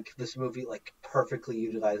by like this movie, like perfectly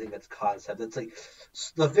utilizing its concept. It's like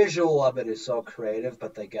the visual of it is so creative,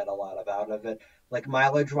 but they get a lot of out of it. Like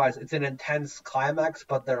mileage wise, it's an intense climax,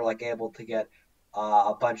 but they're like able to get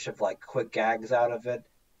a bunch of like quick gags out of it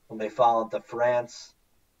when they fall into France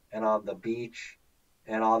and on the beach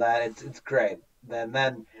and all that. It's great. Then and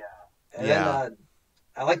then Yeah.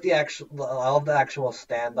 I love the actual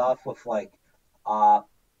standoff with like uh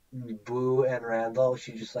Boo and Randall.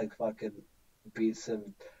 She just like fucking beats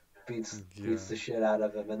him beats Yeah. the shit out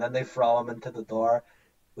of him, and then they throw him into the door,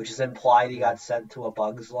 which is implied he Yeah. got sent to a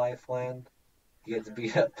Bug's Life land. He gets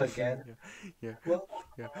beat up again. Yeah. Yeah. Well,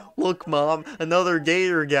 Yeah. Look, Mom, another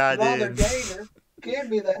gator got another in. gator. Give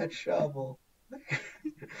me that shovel.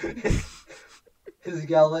 His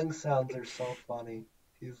yelling sounds are so funny.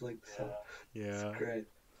 He's like so it's Yeah. great.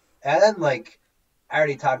 And then like I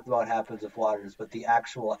already talked about what happens with Waters, but the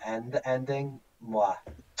actual ending, mwah,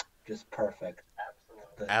 just perfect.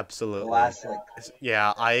 The Absolutely. last like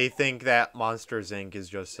Yeah, I think that Monsters Inc. is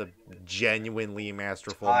just a genuinely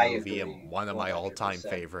masterful I movie agree and one of my all time 100%.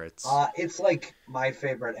 favorites. It's like my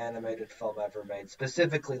favorite animated film ever made.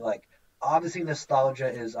 Specifically, like obviously nostalgia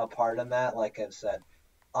is a part in that. Like I've said,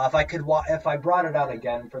 if I brought it out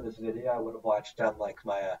again for this video, I would have watched it on like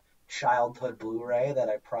my childhood Blu-ray that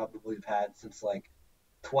I probably have had since like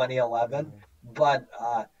 2011. Yeah. But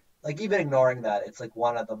like even ignoring that, it's like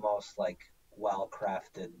one of the most like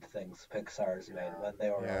well-crafted things Pixar's made Yeah.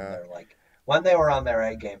 when they were on their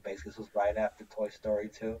A game. Basically, this was right after Toy Story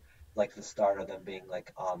 2, like the start of them being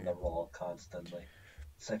like on Yeah. the roll constantly.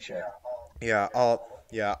 Such a Yeah,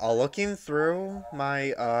 looking through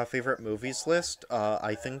my favorite movies list,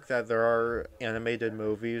 I think that there are animated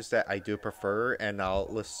movies that I do prefer, and I'll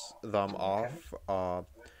list them okay. off.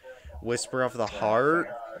 Whisper of the Heart,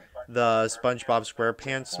 Fair, fair. the SpongeBob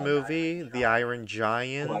SquarePants Oh, movie, The Iron oh, I gotta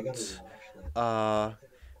Giant, rewatch that. uh,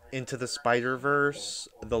 Into the Spider-Verse,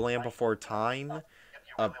 The Land Before Time.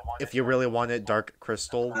 If you really wanted Dark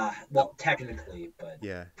Crystal. Well, technically, but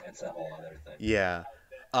Yeah. that's a whole other thing. Yeah.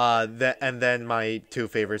 And then my two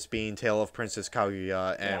favorites being Tale of Princess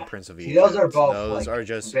Kaguya and Yeah. Prince of See, those are Egypt. both Those like are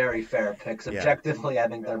just very fair picks. yeah. Objectively, I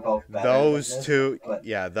think they're both better than Those this. two, But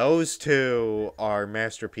yeah, those two are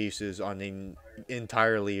masterpieces on an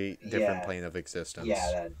entirely different yeah, plane of yeah, existence.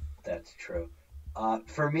 that's true.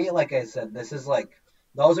 For me, like I said, this is like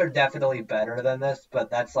those are definitely better than this, but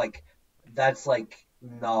that's like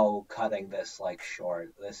no cutting this like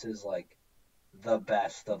short. This is like the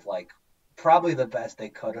best of like probably the best they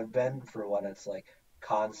could have been for what its like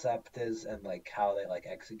concept is and like how they like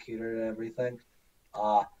executed and everything.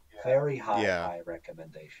 Uh very Yeah. high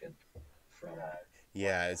recommendation from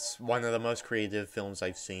Yeah, it's one of the most creative films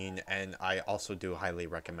I've seen, and I also do highly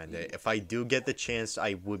recommend it. If I do get the chance,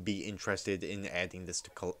 I would be interested in adding this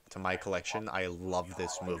to my collection. I love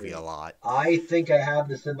this movie a Agreed. lot. I think I have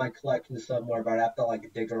this in my collection somewhere, but I have to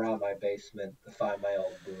like dig around my basement to find my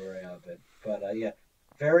old Blu-ray of it. But yeah,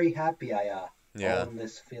 very happy I Yeah, own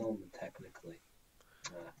this film technically.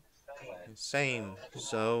 Glad. same.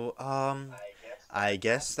 So, I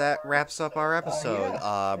guess that wraps up our episode.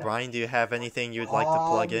 Yeah, yeah. Brian, do you have anything you'd like to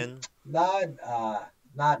plug Um, in? not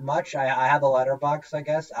not much. I have a letterbox, I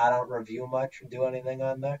guess. I don't review much or do anything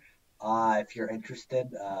on there. If you're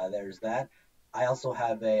interested, there's that. I also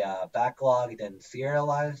have a backlogged and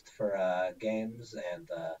serialized for games and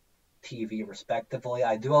TV respectively.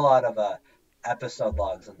 I do a lot of episode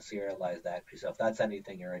logs and serialized actually. So if that's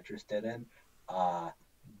anything you're interested in, uh,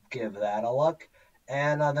 give that a look.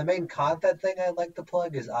 And the main content thing I'd like to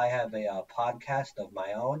plug is I have a podcast of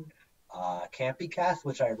my own, Campycast,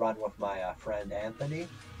 which I run with my friend Anthony.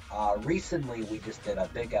 Recently, we just did a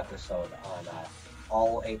big episode on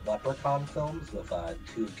all 8 Leprechaun films with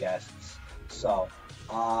 2 guests. So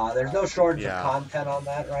there's no shortage of Yeah, content on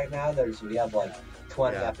that right now. We have like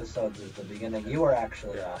 20 yeah. episodes at the beginning. You were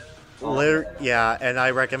actually on one of them. Yeah, and I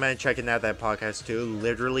recommend checking out that podcast too.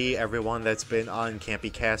 Literally everyone that's been on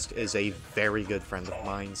Campycast is a very good friend of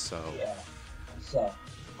mine, so Yeah. So,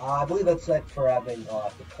 I believe that's it for having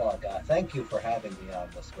the plug. Thank you for having me on.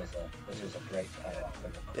 This was a great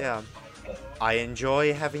thing. yeah. But, I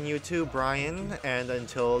enjoy having you too, Brian, and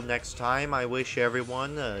until next time, I wish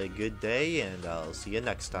everyone a good day, and I'll see you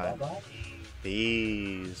next bye time. bye.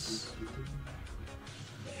 Peace.